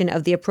identification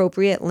of the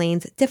appropriate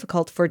lanes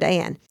difficult for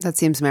Diane. That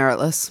seems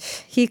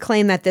meritless. He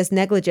claimed that this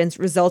negligence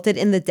resulted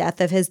in the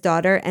death of his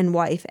daughter and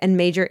wife and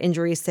major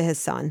injuries to his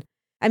son.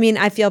 I mean,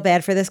 I feel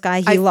bad for this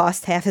guy. He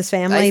lost half his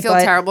family. I feel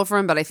terrible for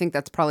him, but I think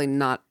that's probably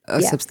not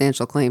a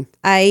substantial claim.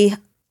 I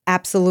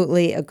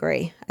absolutely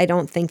agree. I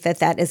don't think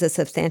that is a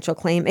substantial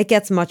claim. It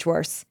gets much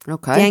worse.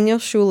 Okay. Daniel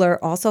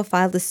Schuler also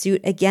filed a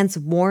suit against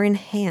Warren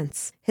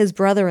Hans, his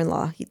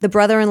brother-in-law, the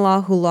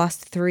brother-in-law who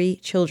lost 3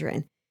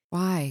 children.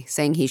 Why?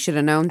 Saying he should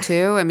have known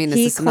too? I mean,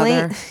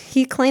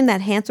 He claimed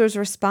that Hans was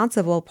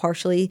responsible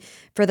partially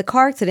for the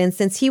car accident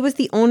since he was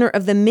the owner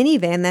of the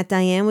minivan that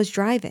Diane was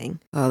driving.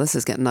 Oh, this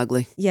is getting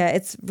ugly. Yeah,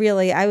 it's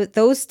really,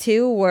 those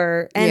two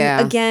were,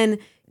 and again,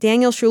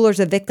 Daniel Schuler's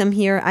a victim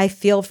here. I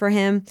feel for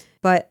him,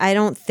 but I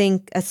don't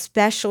think,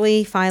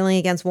 especially filing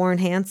against Warren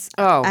Hans,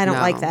 I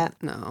don't like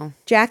that. No.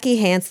 Jackie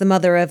Hans, the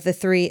mother of the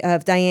 3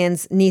 of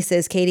Diane's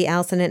nieces, Katie,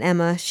 Allison, and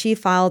Emma, she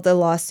filed a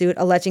lawsuit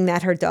alleging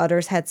that her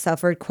daughters had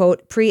suffered,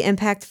 quote,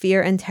 pre-impact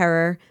fear and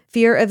terror,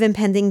 fear of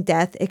impending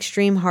death,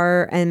 extreme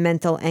horror, and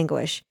mental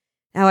anguish.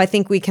 Now, I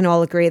think we can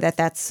all agree that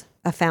that's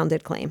a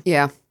founded claim.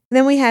 Yeah.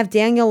 Then we have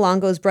Daniel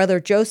Longo's brother,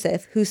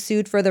 Joseph, who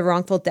sued for the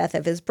wrongful death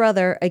of his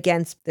brother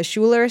against the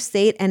Schuler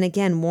estate and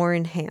again,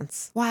 Warren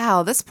Hans.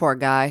 Wow, this poor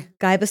guy.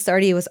 Guy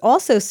Bastardi was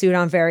also sued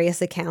on various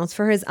accounts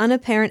for his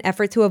unapparent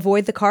effort to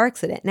avoid the car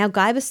accident. Now,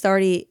 Guy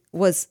Bastardi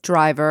was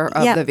driver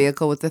of the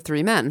vehicle with the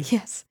 3 men.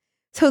 Yes.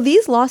 So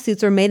these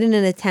lawsuits were made in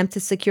an attempt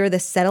to secure the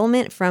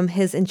settlement from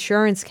his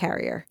insurance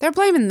carrier. They're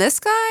blaming this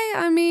guy?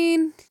 I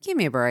mean, give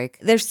me a break.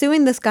 They're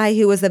suing this guy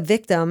who was a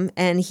victim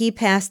and he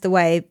passed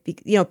away.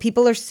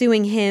 People are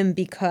suing him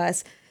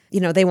because,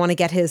 they want to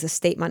get his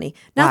estate money.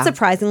 Not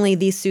surprisingly,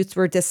 these suits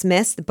were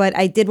dismissed, but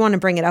I did want to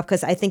bring it up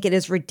because I think it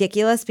is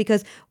ridiculous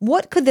because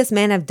what could this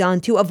man have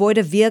done to avoid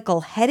a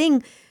vehicle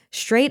heading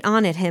straight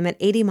on at him at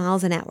 80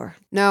 miles an hour?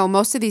 No,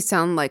 most of these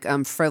sound like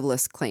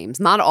frivolous claims.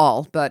 Not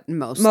all, but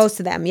most. Most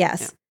of them,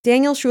 yes. Yeah.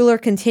 Daniel Schuler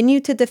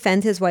continued to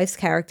defend his wife's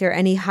character,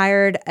 and he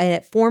hired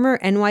a former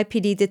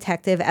NYPD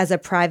detective as a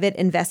private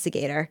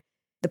investigator.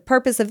 The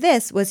purpose of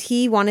this was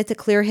he wanted to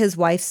clear his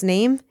wife's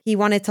name. He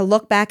wanted to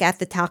look back at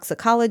the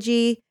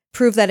toxicology,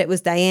 prove that it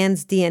was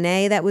Diane's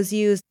DNA that was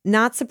used.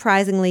 Not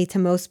surprisingly to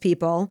most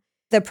people,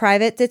 the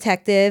private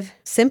detective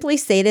simply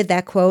stated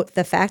that, quote,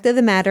 the fact of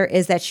the matter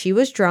is that she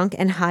was drunk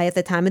and high at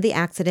the time of the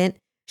accident.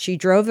 She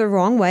drove the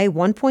wrong way,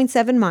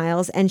 1.7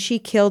 miles, and she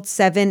killed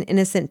 7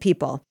 innocent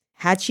people.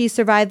 Had she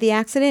survived the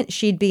accident,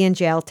 she'd be in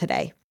jail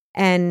today.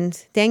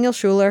 and Daniel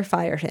Schuler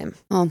fired him.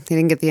 Well, he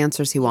didn't get the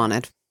answers he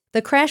wanted.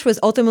 The crash was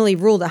ultimately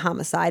ruled a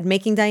homicide,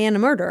 making Diane a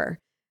murderer.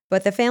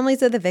 But the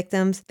families of the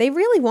victims, they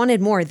really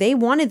wanted more. They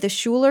wanted the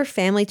Schuler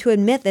family to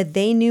admit that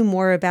they knew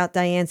more about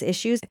Diane's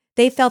issues.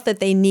 They felt that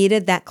they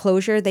needed that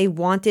closure. They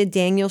wanted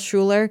Daniel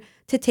Schuler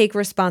to take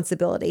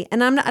responsibility.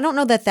 And I don't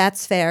know that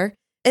that's fair.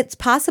 It's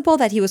possible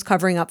that he was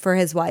covering up for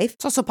his wife.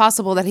 It's also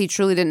possible that he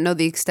truly didn't know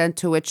the extent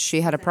to which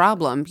she had a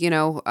problem. You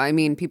know, I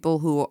mean, people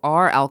who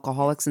are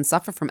alcoholics and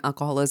suffer from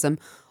alcoholism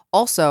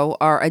also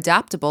are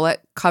adaptable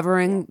at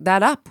covering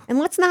that up. And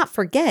let's not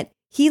forget,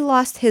 he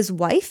lost his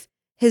wife,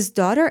 his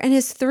daughter, and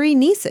his 3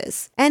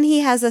 nieces. And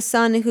he has a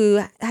son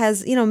who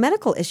has,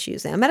 medical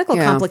issues and medical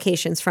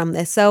complications from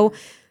this. So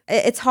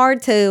it's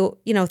hard to,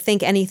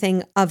 think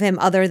anything of him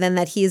other than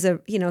that he's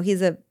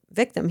a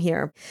victim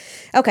here.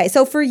 Okay,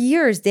 so for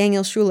years,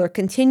 Daniel Schuler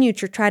continued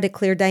to try to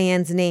clear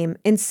Diane's name,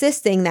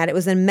 insisting that it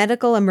was a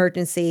medical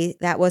emergency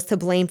that was to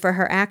blame for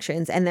her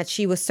actions and that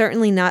she was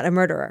certainly not a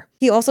murderer.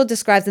 He also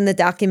describes in the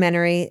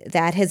documentary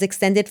that his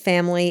extended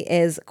family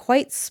is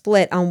quite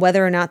split on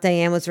whether or not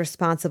Diane was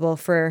responsible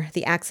for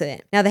the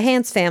accident. Now, the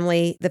Hans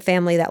family, the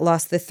family that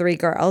lost the 3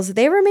 girls,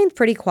 they remained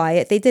pretty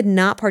quiet. They did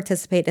not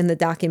participate in the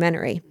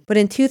documentary. But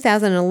in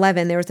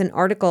 2011, there was an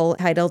article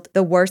titled,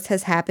 "The Worst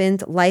Has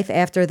Happened, Life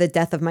After the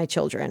Death of My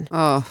Children."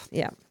 Oh.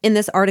 Yeah. In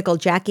this article,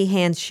 Jackie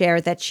Hans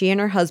shared that she and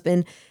her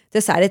husband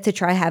decided to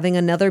try having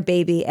another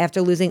baby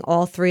after losing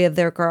all 3 of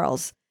their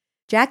girls.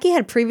 Jackie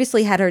had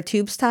previously had her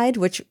tubes tied,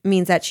 which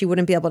means that she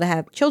wouldn't be able to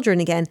have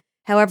children again.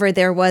 However,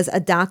 there was a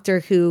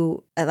doctor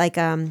who,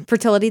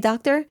 fertility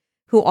doctor,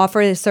 who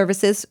offered his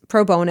services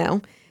pro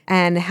bono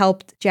and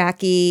helped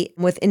Jackie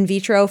with in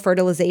vitro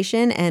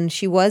fertilization. And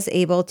she was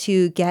able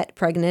to get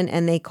pregnant.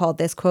 And they called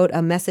this, quote,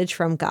 "a message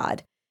from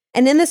God."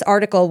 And in this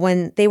article,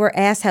 when they were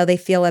asked how they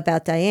feel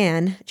about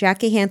Diane,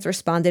 Jackie Hans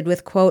responded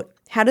with, quote,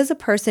 "How does a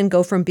person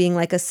go from being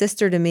like a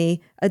sister to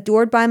me,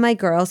 adored by my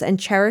girls and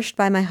cherished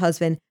by my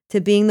husband, to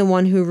being the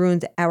one who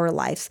ruined our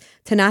lives?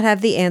 To not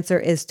have the answer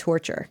is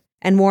torture."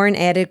 And Warren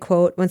added,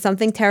 quote, "When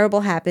something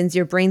terrible happens,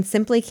 your brain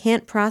simply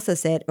can't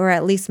process it, or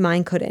at least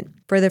mine couldn't.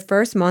 For the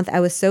first month, I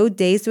was so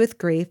dazed with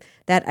grief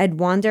that I'd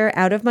wander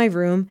out of my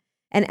room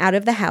and out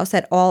of the house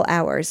at all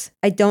hours.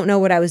 I don't know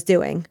what I was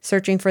doing.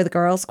 Searching for the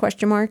girls, ?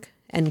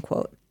 End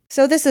quote.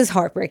 So this is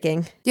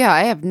heartbreaking. Yeah,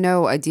 I have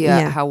no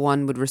idea how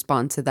one would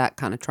respond to that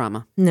kind of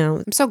trauma.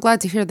 No. I'm so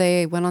glad to hear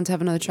they went on to have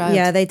another child.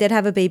 Yeah, they did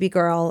have a baby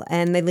girl,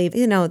 and they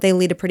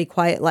lead a pretty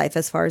quiet life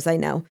as far as I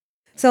know.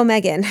 So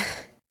Megan,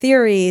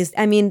 theories.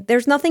 I mean,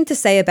 there's nothing to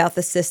say about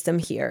the system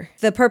here.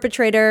 The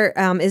perpetrator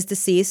is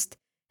deceased.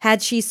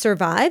 Had she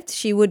survived,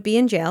 she would be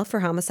in jail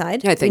for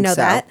homicide. I think we know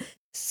so. that.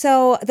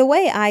 So the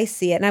way I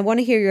see it, and I want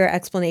to hear your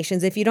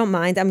explanations. If you don't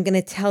mind, I'm going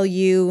to tell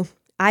you,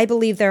 I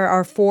believe there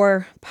are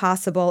 4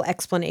 possible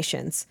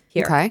explanations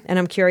here. Okay. And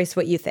I'm curious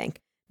what you think.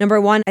 Number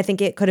 1, I think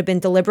it could have been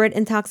deliberate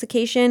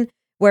intoxication,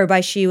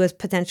 whereby she was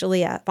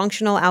potentially a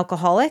functional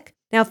alcoholic.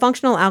 Now,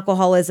 functional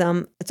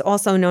alcoholism, it's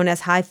also known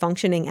as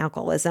high-functioning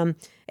alcoholism.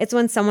 It's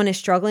when someone is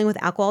struggling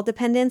with alcohol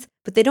dependence,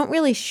 but they don't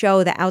really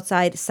show the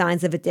outside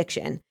signs of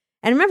addiction.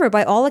 And remember,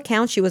 by all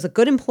accounts, she was a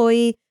good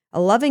employee,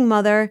 a loving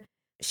mother.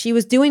 She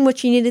was doing what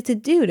she needed to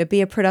do to be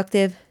a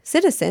productive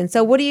citizen.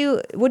 So what do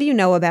you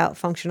know about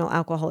functional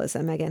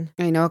alcoholism, Megan?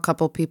 I know a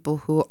couple people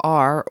who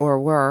are or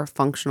were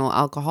functional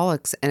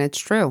alcoholics, and it's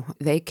true.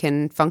 They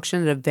can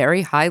function at a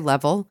very high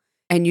level,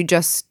 and you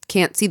just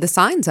can't see the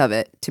signs of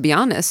it, to be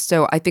honest.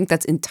 So I think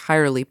that's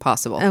entirely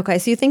possible. Okay,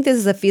 so you think this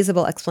is a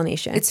feasible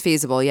explanation? It's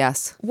feasible,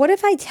 yes. What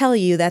if I tell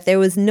you that there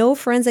was no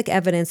forensic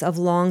evidence of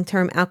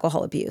long-term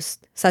alcohol abuse,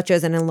 such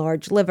as an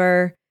enlarged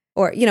liver?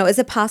 Or, is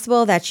it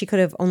possible that she could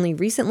have only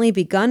recently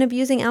begun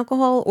abusing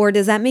alcohol? Or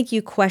does that make you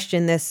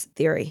question this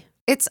theory?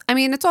 It's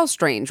all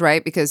strange,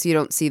 right? Because you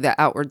don't see the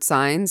outward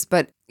signs.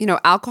 But,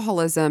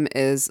 alcoholism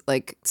is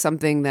like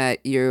something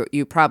that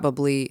you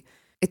probably,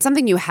 it's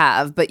something you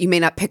have, but you may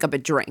not pick up a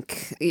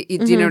drink. Do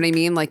you know what I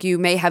mean? Like you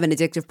may have an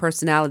addictive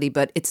personality,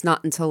 but it's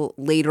not until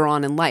later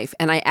on in life.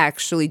 And I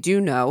actually do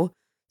know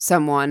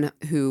someone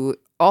who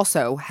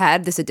also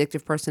had this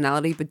addictive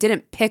personality, but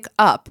didn't pick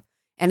up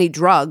any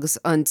drugs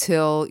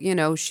until,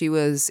 she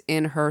was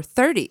in her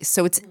 30s.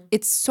 So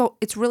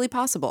it's really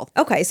possible.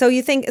 Okay, so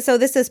you think, so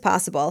this is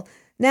possible.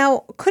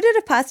 Now, could it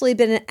have possibly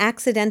been an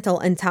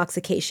accidental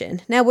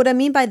intoxication? Now, what I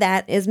mean by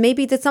that is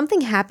maybe did something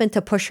happen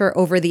to push her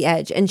over the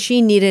edge and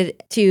she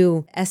needed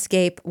to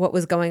escape what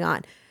was going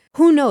on?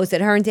 Who knows?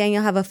 Did her and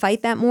Daniel have a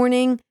fight that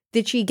morning?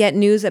 Did she get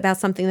news about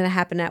something that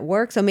happened at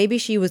work? So maybe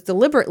she was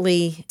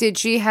deliberately... Did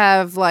she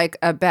have like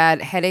a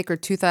bad headache or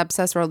tooth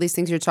abscess or all these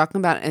things you're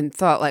talking about and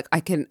thought like,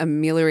 I can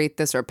ameliorate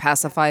this or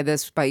pacify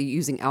this by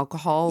using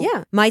alcohol?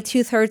 Yeah. My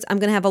tooth hurts. I'm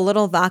going to have a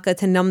little vodka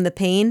to numb the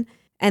pain.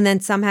 And then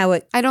somehow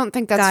it I don't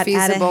think that's got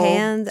feasible. out of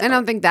hand. I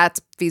don't think that's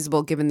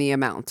feasible given the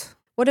amount.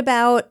 What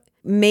about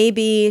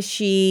maybe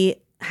she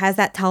has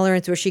that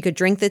tolerance where she could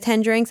drink the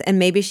 10 drinks and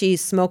maybe she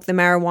smoked the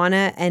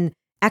marijuana and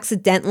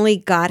accidentally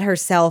got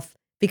herself...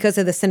 because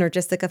of the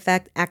synergistic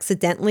effect,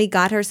 accidentally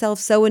got herself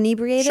so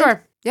inebriated?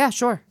 Sure. Yeah,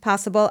 sure.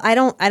 possible. I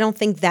don't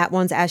think that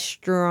one's as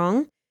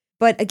strong.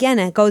 But again,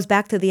 it goes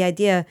back to the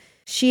idea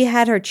she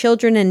had her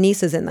children and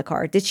nieces in the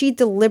car. Did she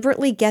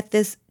deliberately get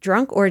this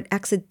drunk or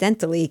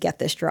accidentally get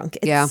this drunk?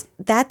 Yeah.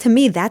 That, to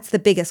me, that's the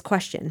biggest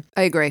question.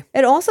 I agree.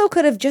 It also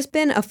could have just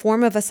been a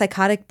form of a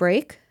psychotic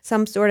break,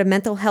 some sort of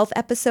mental health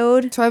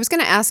episode. So I was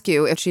going to ask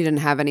you if she didn't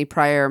have any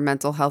prior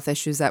mental health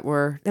issues that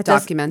were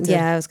documented.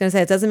 Yeah, I was going to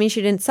say, it doesn't mean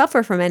she didn't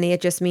suffer from any. It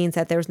just means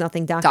that there was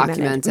nothing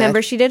documented.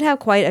 Remember, she did have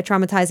quite a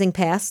traumatizing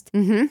past.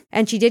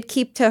 And she did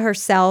keep to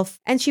herself.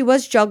 And she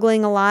was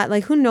juggling a lot.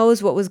 Like, who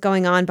knows what was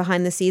going on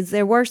behind the scenes?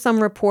 There were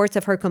some reports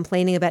of her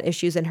complaining about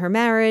issues in her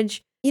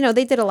marriage. You know,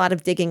 they did a lot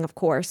of digging, of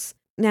course.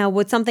 Now,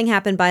 would something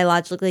happen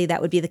biologically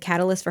that would be the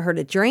catalyst for her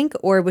to drink?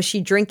 Or was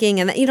she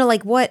drinking and, you know,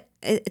 like what?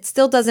 It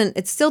still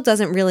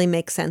doesn't really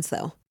make sense,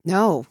 though.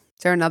 No.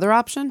 Is there another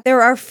option?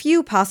 There are a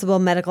few possible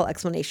medical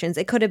explanations.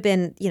 It could have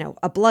been, you know,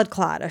 a blood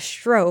clot, a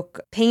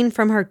stroke, pain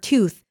from her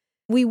tooth.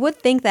 We would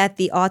think that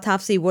the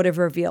autopsy would have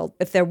revealed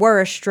if there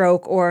were a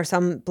stroke or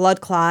some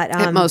blood clot.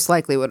 It most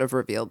likely would have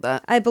revealed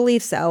that. I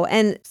believe so.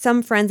 And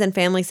some friends and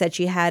family said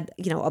she had,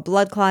 you know, a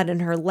blood clot in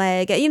her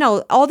leg. You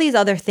know, all these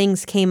other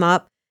things came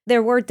up.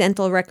 There were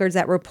dental records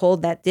that were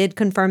pulled that did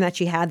confirm that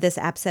she had this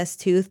abscessed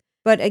tooth.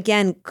 But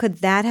again, could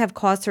that have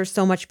caused her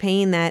so much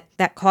pain that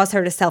caused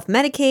her to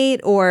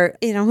self-medicate or,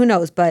 you know, who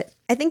knows? But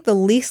I think the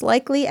least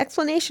likely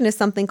explanation is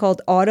something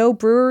called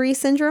autobrewery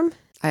syndrome.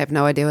 I have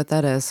no idea what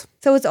that is.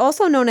 So it's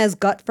also known as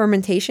gut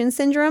fermentation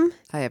syndrome.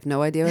 I have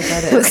no idea what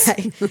that is.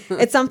 Okay.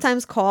 It's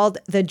sometimes called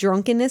the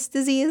drunkenness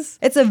disease.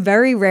 It's a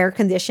very rare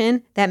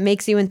condition that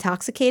makes you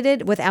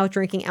intoxicated without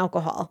drinking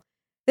alcohol.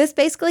 This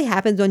basically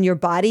happens when your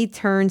body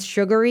turns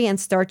sugary and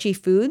starchy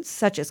foods,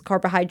 such as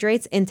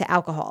carbohydrates, into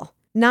alcohol.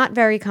 Not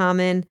very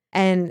common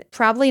and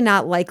probably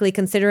not likely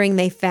considering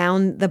they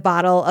found the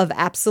bottle of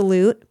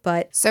Absolute,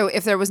 but... So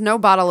if there was no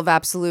bottle of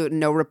Absolute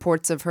and no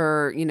reports of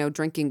her, you know,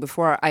 drinking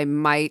before, I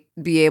might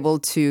be able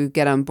to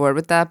get on board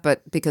with that.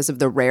 But because of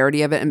the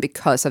rarity of it and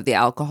because of the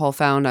alcohol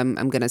found, I'm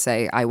going to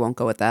say I won't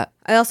go with that.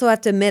 I also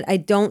have to admit, I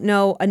don't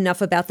know enough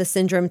about the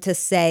syndrome to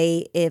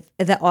say if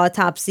the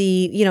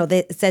autopsy, you know,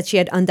 they said she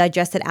had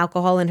undigested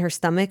alcohol in her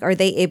stomach. Are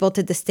they able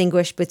to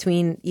distinguish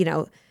between, you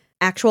know,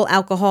 actual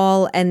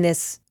alcohol and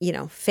this, you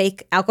know,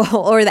 fake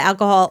alcohol or the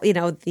alcohol, you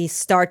know, the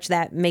starch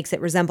that makes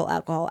it resemble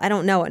alcohol? I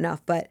don't know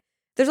enough, but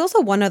there's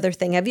also one other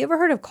thing. Have you ever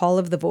heard of Call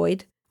of the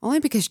Void? Only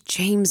because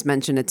James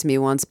mentioned it to me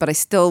once, but I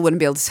still wouldn't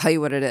be able to tell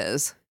you what it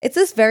is. It's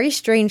this very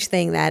strange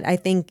thing that I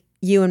think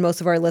you and most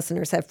of our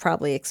listeners have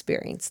probably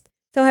experienced.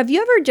 So have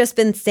you ever just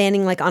been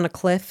standing like on a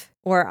cliff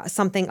or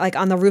something like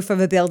on the roof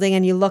of a building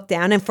and you look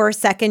down and for a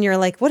second you're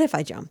like, what if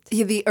I jumped?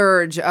 Yeah, the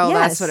urge. Oh,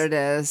 Yes. That's what it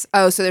is.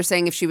 Oh, so they're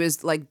saying if she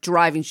was like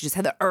driving, she just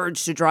had the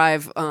urge to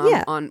drive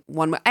on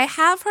one way. I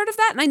have heard of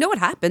that and I know it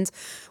happens.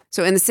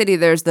 So in the city,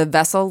 there's the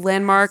Vessel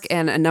landmark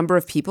and a number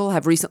of people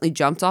have recently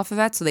jumped off of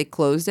that. So they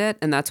closed it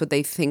and that's what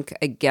they think.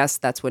 I guess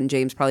that's when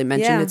James probably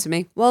mentioned it to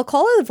me. Well,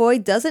 Call of the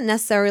Void doesn't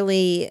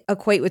necessarily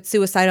equate with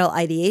suicidal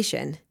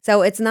ideation.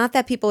 So it's not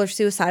that people are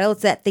suicidal.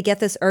 It's that they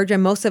get this urge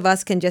and most of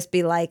us can just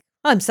be like,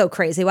 I'm so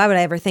crazy. Why would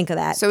I ever think of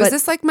that? So is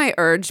this like my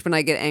urge when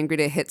I get angry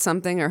to hit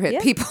something or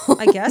hit people?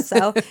 I guess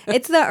so.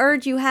 It's the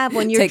urge you have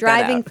when you're Take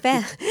that driving out.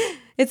 fast.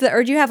 It's the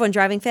urge you have when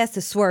driving fast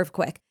to swerve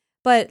quick.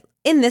 But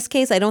in this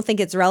case, I don't think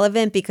it's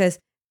relevant because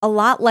a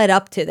lot led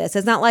up to this.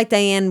 It's not like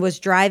Diane was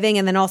driving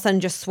and then all of a sudden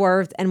just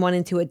swerved and went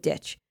into a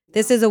ditch.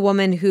 This is a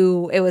woman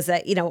who it was,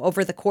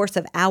 over the course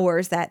of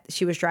hours that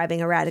she was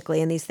driving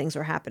erratically and these things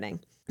were happening.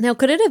 Now,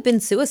 could it have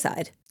been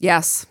suicide?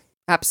 Yes,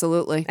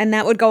 absolutely. And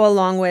that would go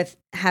along with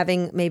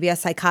having maybe a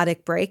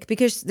psychotic break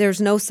because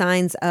there's no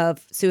signs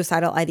of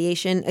suicidal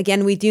ideation.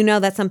 Again, we do know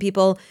that some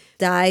people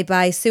die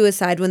by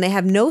suicide when they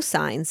have no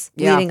signs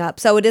leading up.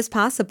 So it is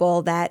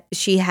possible that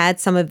she had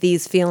some of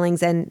these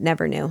feelings and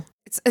never knew.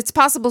 It's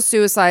possible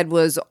suicide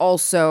was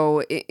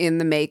also in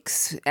the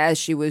makes as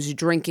she was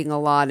drinking a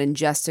lot,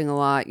 ingesting a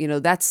lot. You know,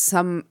 that's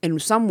in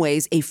some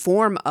ways a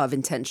form of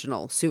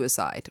intentional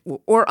suicide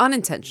or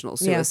unintentional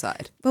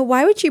suicide. Yeah. But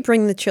why would she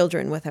bring the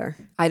children with her?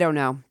 I don't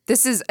know.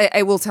 This is,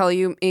 I will tell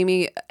you,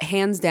 Amy,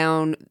 hands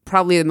down,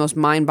 probably the most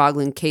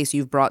mind-boggling case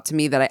you've brought to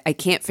me that I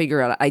can't figure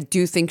out. I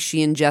do think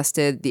she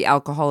ingested the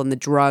alcohol and the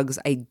drugs.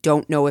 I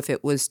don't know if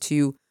it was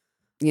to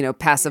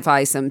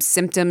pacify some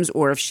symptoms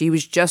or if she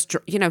was just,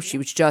 she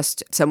was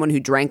just someone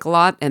who drank a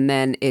lot and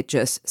then it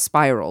just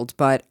spiraled.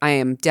 But I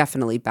am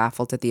definitely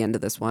baffled at the end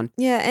of this one.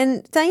 Yeah,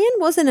 and Diane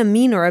wasn't a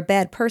mean or a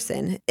bad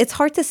person. It's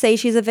hard to say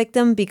she's a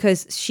victim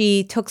because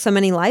she took so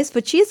many lives,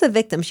 but she's a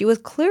victim. She was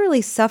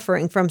clearly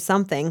suffering from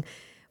something,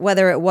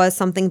 whether it was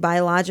something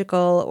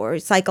biological or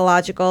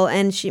psychological,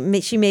 and she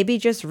maybe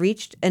just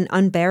reached an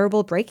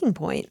unbearable breaking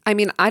point. I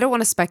mean, I don't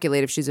want to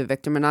speculate if she's a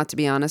victim or not, to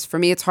be honest. For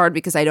me, it's hard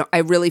because I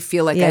really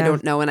feel like I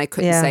don't know and I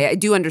couldn't say. I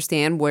do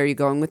understand where you're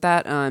going with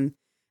that.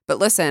 But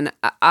listen,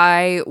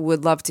 I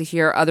would love to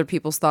hear other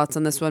people's thoughts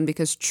on this one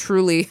because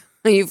truly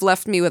you've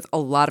left me with a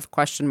lot of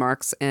question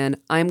marks and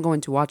I'm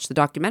going to watch the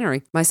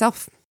documentary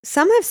myself.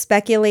 Some have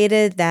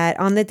speculated that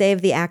on the day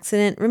of the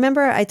accident,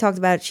 remember I talked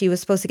about she was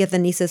supposed to get the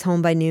nieces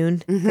home by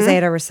noon because they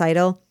had a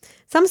recital?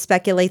 Some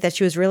speculate that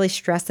she was really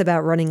stressed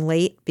about running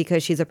late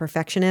because she's a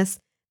perfectionist,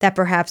 that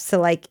perhaps to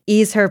like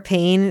ease her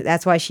pain,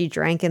 that's why she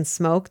drank and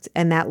smoked,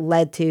 and that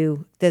led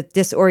to the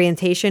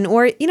disorientation.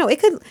 Or,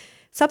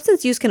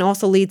 substance use can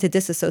also lead to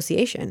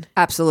disassociation.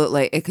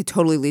 Absolutely. It could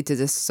totally lead to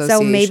disassociation.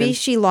 So maybe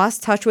she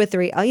lost touch with,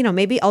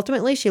 maybe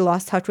ultimately she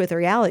lost touch with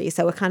reality.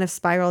 So it kind of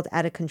spiraled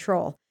out of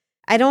control.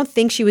 I don't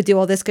think she would do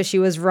all this because she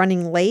was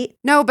running late.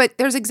 No, but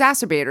there's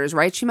exacerbators,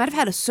 right? She might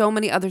have had so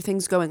many other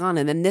things going on.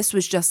 And then this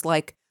was just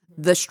like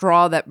the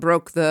straw that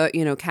broke the,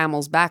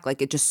 camel's back.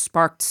 Like it just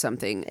sparked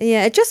something.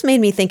 Yeah, it just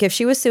made me think if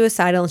she was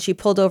suicidal and she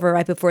pulled over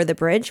right before the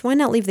bridge, why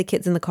not leave the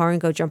kids in the car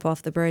and go jump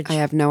off the bridge? I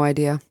have no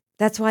idea.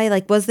 That's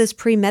why, was this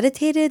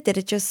premeditated? Did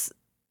it just,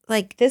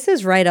 this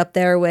is right up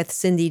there with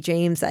Cindy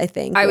James, I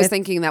think. I was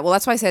thinking that. Well,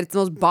 that's why I said it's the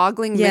most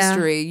boggling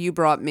mystery you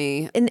brought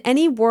me. In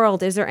any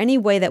world, is there any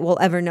way that we'll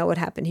ever know what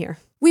happened here?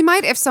 We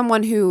might if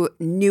someone who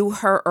knew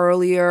her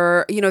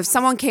earlier, if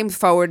someone came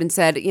forward and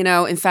said,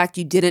 in fact,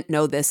 you didn't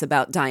know this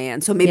about Diane.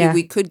 So maybe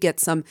we could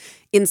get some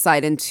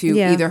insight into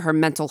either her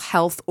mental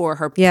health or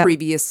her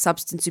previous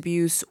substance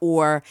abuse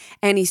or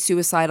any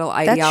suicidal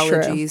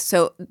ideologies.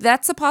 So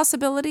that's a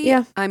possibility.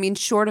 Yeah. I mean,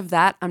 short of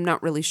that, I'm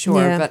not really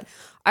sure. But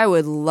I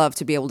would love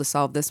to be able to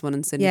solve this one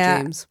in Cindy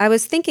James. I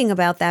was thinking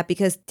about that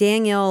because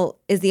Daniel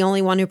is the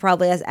only one who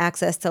probably has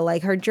access to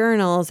her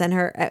journals and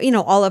her,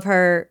 all of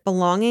her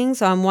belongings.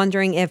 So I'm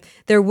wondering if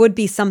there would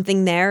be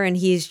something there and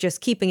he's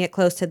just keeping it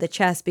close to the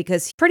chest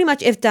because pretty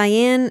much if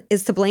Diane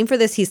is to blame for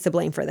this, he's to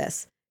blame for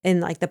this.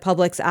 In the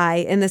public's eye,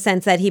 in the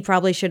sense that he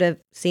probably should have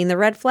seen the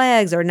red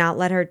flags or not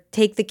let her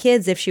take the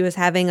kids if she was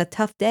having a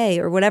tough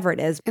day or whatever it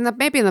is.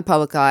 Maybe in the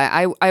public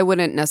eye, I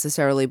wouldn't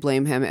necessarily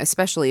blame him,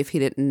 especially if he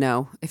didn't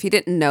know. If he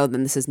didn't know,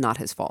 then this is not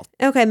his fault.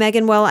 Okay,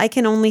 Megan, well, I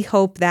can only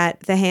hope that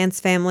the Hans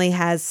family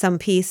has some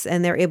peace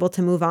and they're able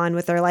to move on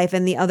with their life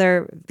and the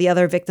other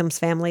victims'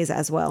 families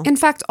as well. In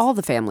fact, all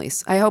the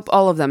families. I hope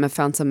all of them have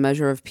found some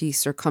measure of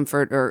peace or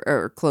comfort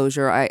or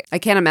closure. I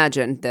can't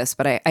imagine this,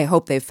 but I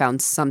hope they've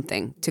found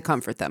something to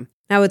comfort them.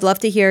 I would love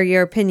to hear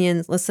your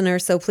opinions,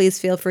 listeners, so please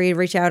feel free to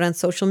reach out on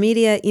social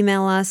media,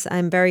 email us.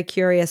 I'm very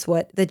curious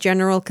what the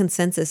general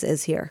consensus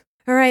is here.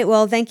 All right,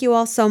 well, thank you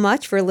all so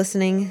much for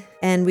listening,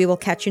 and we will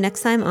catch you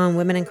next time on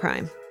Women in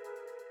Crime.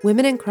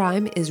 Women in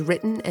Crime is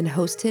written and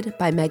hosted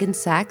by Megan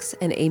Sachs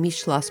and Amy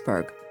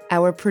Schlossberg.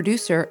 Our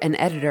producer and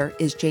editor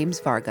is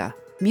James Varga.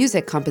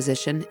 Music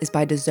composition is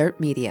by Desert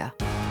Media.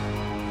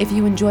 If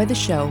you enjoy the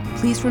show,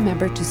 please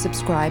remember to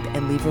subscribe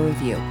and leave a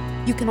review.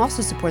 You can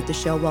also support the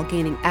show while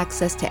gaining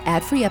access to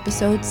ad-free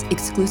episodes,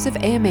 exclusive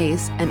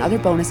AMAs, and other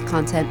bonus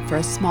content for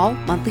a small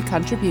monthly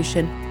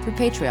contribution through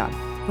Patreon.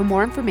 For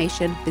more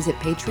information, visit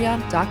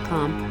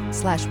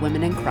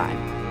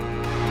patreon.com/womenincrime.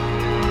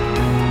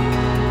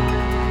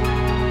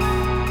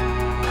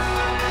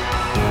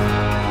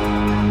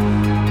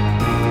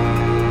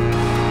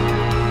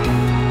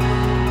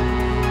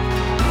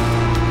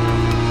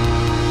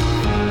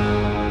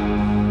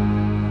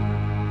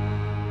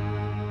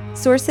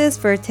 Sources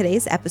for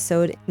today's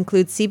episode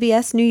include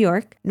CBS New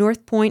York,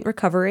 North Point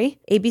Recovery,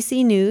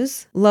 ABC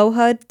News,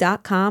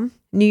 LowHUD.com,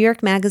 New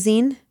York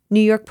Magazine, New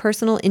York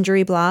Personal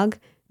Injury Blog,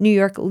 New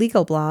York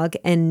Legal Blog,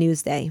 and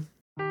Newsday.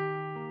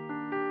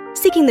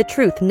 Seeking the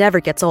truth never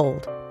gets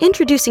old.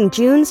 Introducing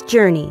June's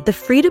Journey, the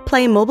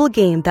free-to-play mobile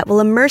game that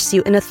will immerse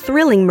you in a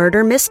thrilling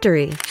murder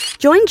mystery.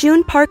 Join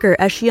June Parker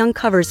as she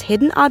uncovers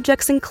hidden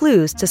objects and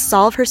clues to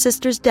solve her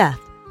sister's death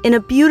in a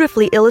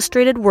beautifully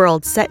illustrated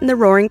world set in the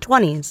Roaring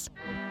 '20s.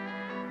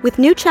 With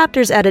new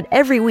chapters added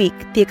every week,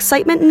 the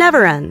excitement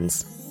never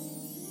ends.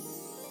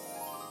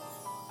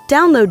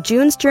 Download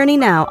June's Journey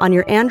now on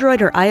your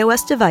Android or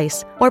iOS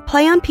device or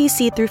play on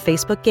PC through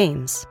Facebook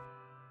Games.